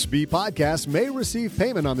 SB Podcasts may receive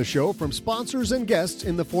payment on the show from sponsors and guests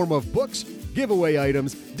in the form of books, giveaway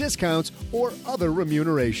items, discounts, or other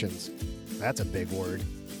remunerations. That's a big word.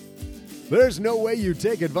 There's no way you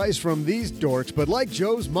take advice from these dorks, but like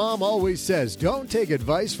Joe's mom always says, don't take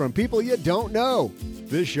advice from people you don't know.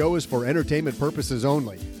 This show is for entertainment purposes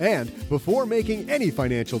only, and before making any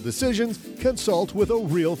financial decisions, consult with a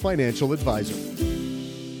real financial advisor.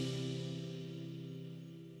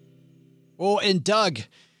 Oh, and Doug,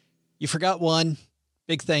 you forgot one.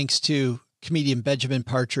 Big thanks to comedian Benjamin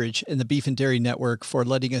Partridge and the Beef and Dairy Network for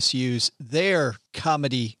letting us use their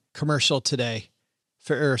comedy commercial today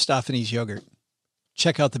for Aristophanes yogurt.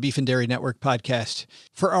 Check out the Beef and Dairy Network podcast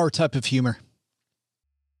for our type of humor.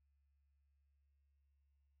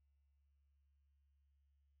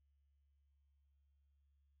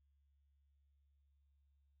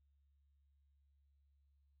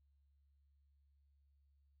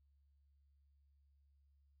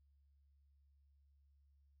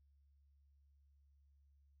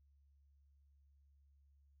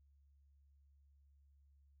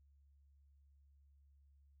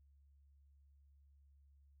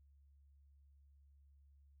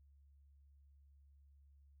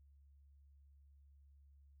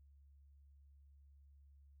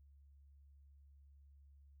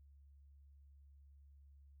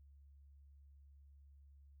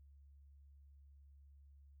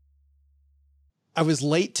 I was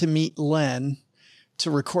late to meet Len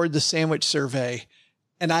to record the sandwich survey,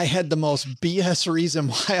 and I had the most BS reason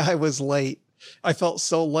why I was late. I felt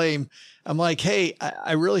so lame. I'm like, hey,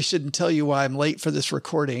 I really shouldn't tell you why I'm late for this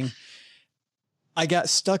recording. I got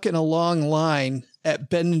stuck in a long line at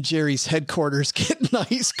Ben & Jerry's headquarters getting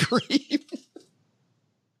ice cream.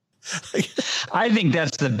 I think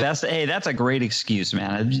that's the best. Hey, that's a great excuse,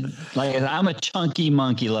 man. Like, I'm a chunky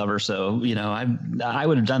monkey lover, so I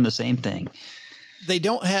would have done the same thing. They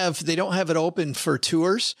don't have it open for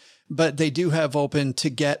tours, but they do have open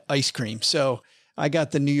to get ice cream. So I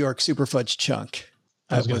got the New York Super Fudge chunk.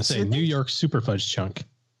 I was going to say New York Super Fudge chunk.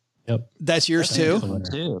 Yep. That's yours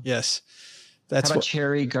too? Yes. How about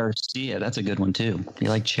Cherry Garcia? That's a good one too. You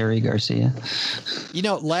like Cherry Garcia?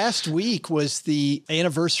 Last week was the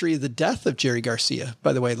anniversary of the death of Jerry Garcia,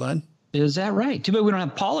 by the way, Len. Is that right? Too bad we don't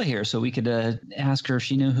have Paula here, so we could ask her if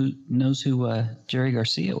she knows who Jerry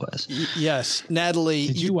Garcia was. Yes, Natalie.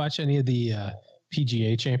 Did you watch any of the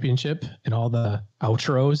PGA Championship and all the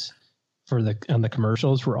outros on the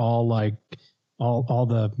commercials were all like all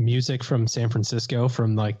the music from San Francisco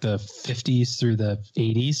from like the 50s through the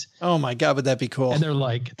 80s? Oh my God, would that be cool? And they're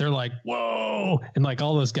like, whoa, and like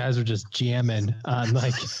all those guys are just jamming on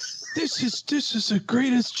like. This is the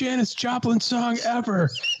greatest Janis Joplin song ever.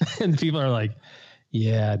 And people are like,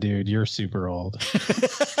 yeah, dude, you're super old. But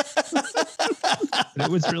it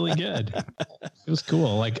was really good. It was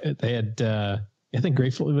cool. Like they had, I think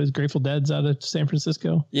Grateful Dead's out of San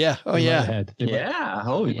Francisco. Yeah. Oh, yeah. They might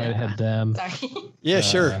have had them. Sorry. Yeah,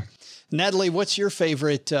 sure. Natalie, what's your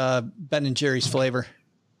favorite Ben & Jerry's flavor?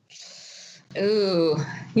 Ooh,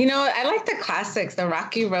 I like the classics, the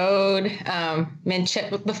Rocky Road, mint chip.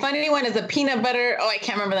 The funny one is a peanut butter. Oh, I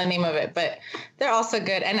can't remember the name of it, but they're also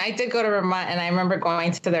good. And I did go to Vermont, and I remember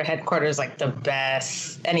going to their headquarters, like the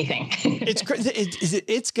best anything.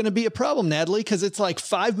 It's going to be a problem, Natalie, because it's like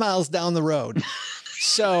 5 miles down the road.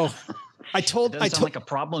 So I told like a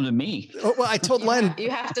problem to me. Well, I told Len you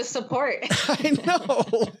have to support. I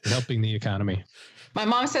know, helping the economy. My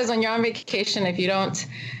mom says when you're on vacation, if you don't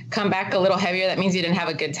come back a little heavier, that means you didn't have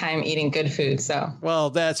a good time eating good food. So, well,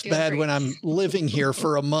 that's bad when I'm living here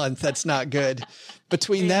for a month. That's not good.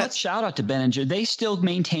 Let's shout out to Ben & Jerry. They still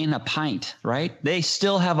maintain a pint, right? They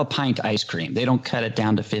still have a pint ice cream. They don't cut it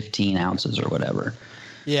down to 15 ounces or whatever.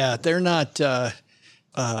 Yeah, they're not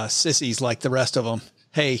sissies like the rest of them.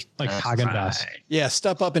 Hey, like Häagen-Dazs. Yeah,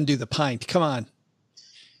 step up and do the pint. Come on.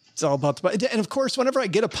 It's all about the pint. And of course, whenever I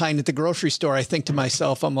get a pint at the grocery store, I think to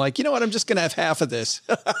myself, I'm like, you know what? I'm just going to have half of this.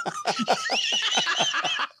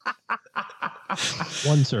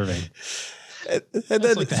 One serving. And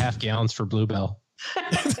then like the half gallons for Bluebell.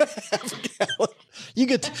 You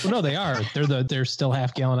get no, they are. They're still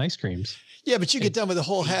half gallon ice creams. Yeah, but you get done with a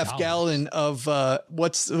whole half gallon of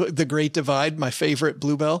what's the Great Divide, my favorite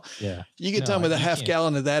Bluebell. Yeah. You get done with a half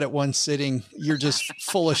gallon of that at one sitting. You're just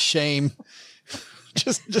full of shame.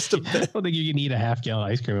 just a I don't think you can eat a half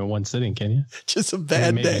gallon ice cream in one sitting, can you? Just a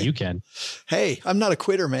bad maybe day. You can. Hey, I'm not a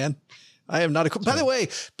quitter, man. I am not a quitter. By the way,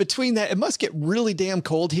 between that, it must get really damn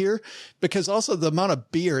cold here because also the amount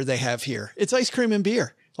of beer they have here. It's ice cream and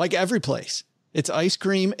beer, like every place. It's ice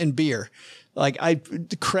cream and beer. Like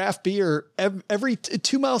craft beer every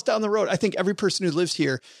 2 miles down the road. I think every person who lives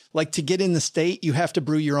here, like to get in the state, you have to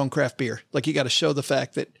brew your own craft beer. Like you got to show the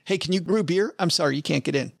fact that, hey, can you brew beer? I'm sorry, you can't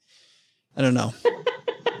get in. I don't know.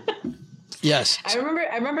 Yes. I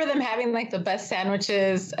remember them having like the best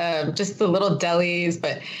sandwiches, just the little delis.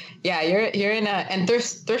 But yeah, you're in and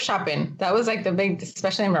thrift shopping. That was like the big,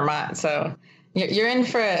 especially in Vermont. So you're in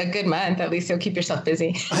for a good month. At least you'll keep yourself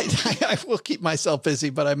busy. I will keep myself busy,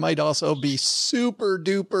 but I might also be super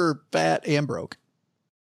duper fat and broke.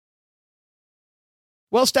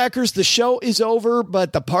 Well, Stackers, the show is over,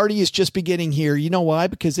 but the party is just beginning here. You know why?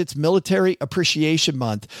 Because it's Military Appreciation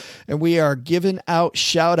Month, and we are giving out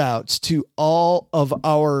shout outs to all of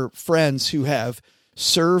our friends who have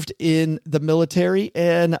served in the military.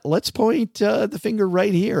 And let's point the finger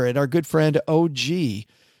right here at our good friend OG,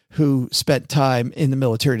 who spent time in the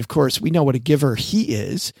military. And of course, we know what a giver he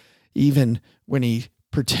is, even when he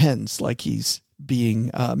pretends like he's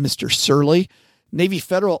being Mr. Surly. Navy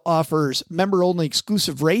Federal offers member-only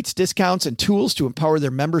exclusive rates, discounts, and tools to empower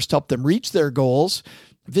their members to help them reach their goals.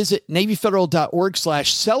 Visit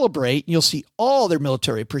NavyFederal.org/celebrate, and you'll see all their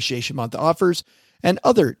Military Appreciation Month offers and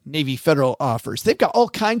other Navy Federal offers. They've got all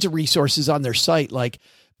kinds of resources on their site, like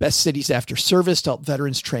best cities after service to help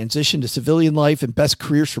veterans transition to civilian life and best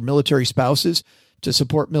careers for military spouses to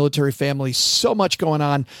support military families. So much going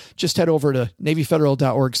on. Just head over to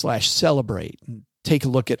NavyFederal.org/celebrate and take a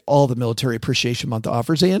look at all the Military Appreciation Month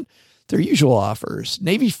offers and their usual offers.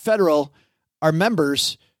 Navy Federal, our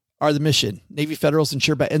members are the mission. Navy Federal is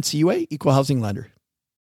insured by NCUA, Equal Housing Lender.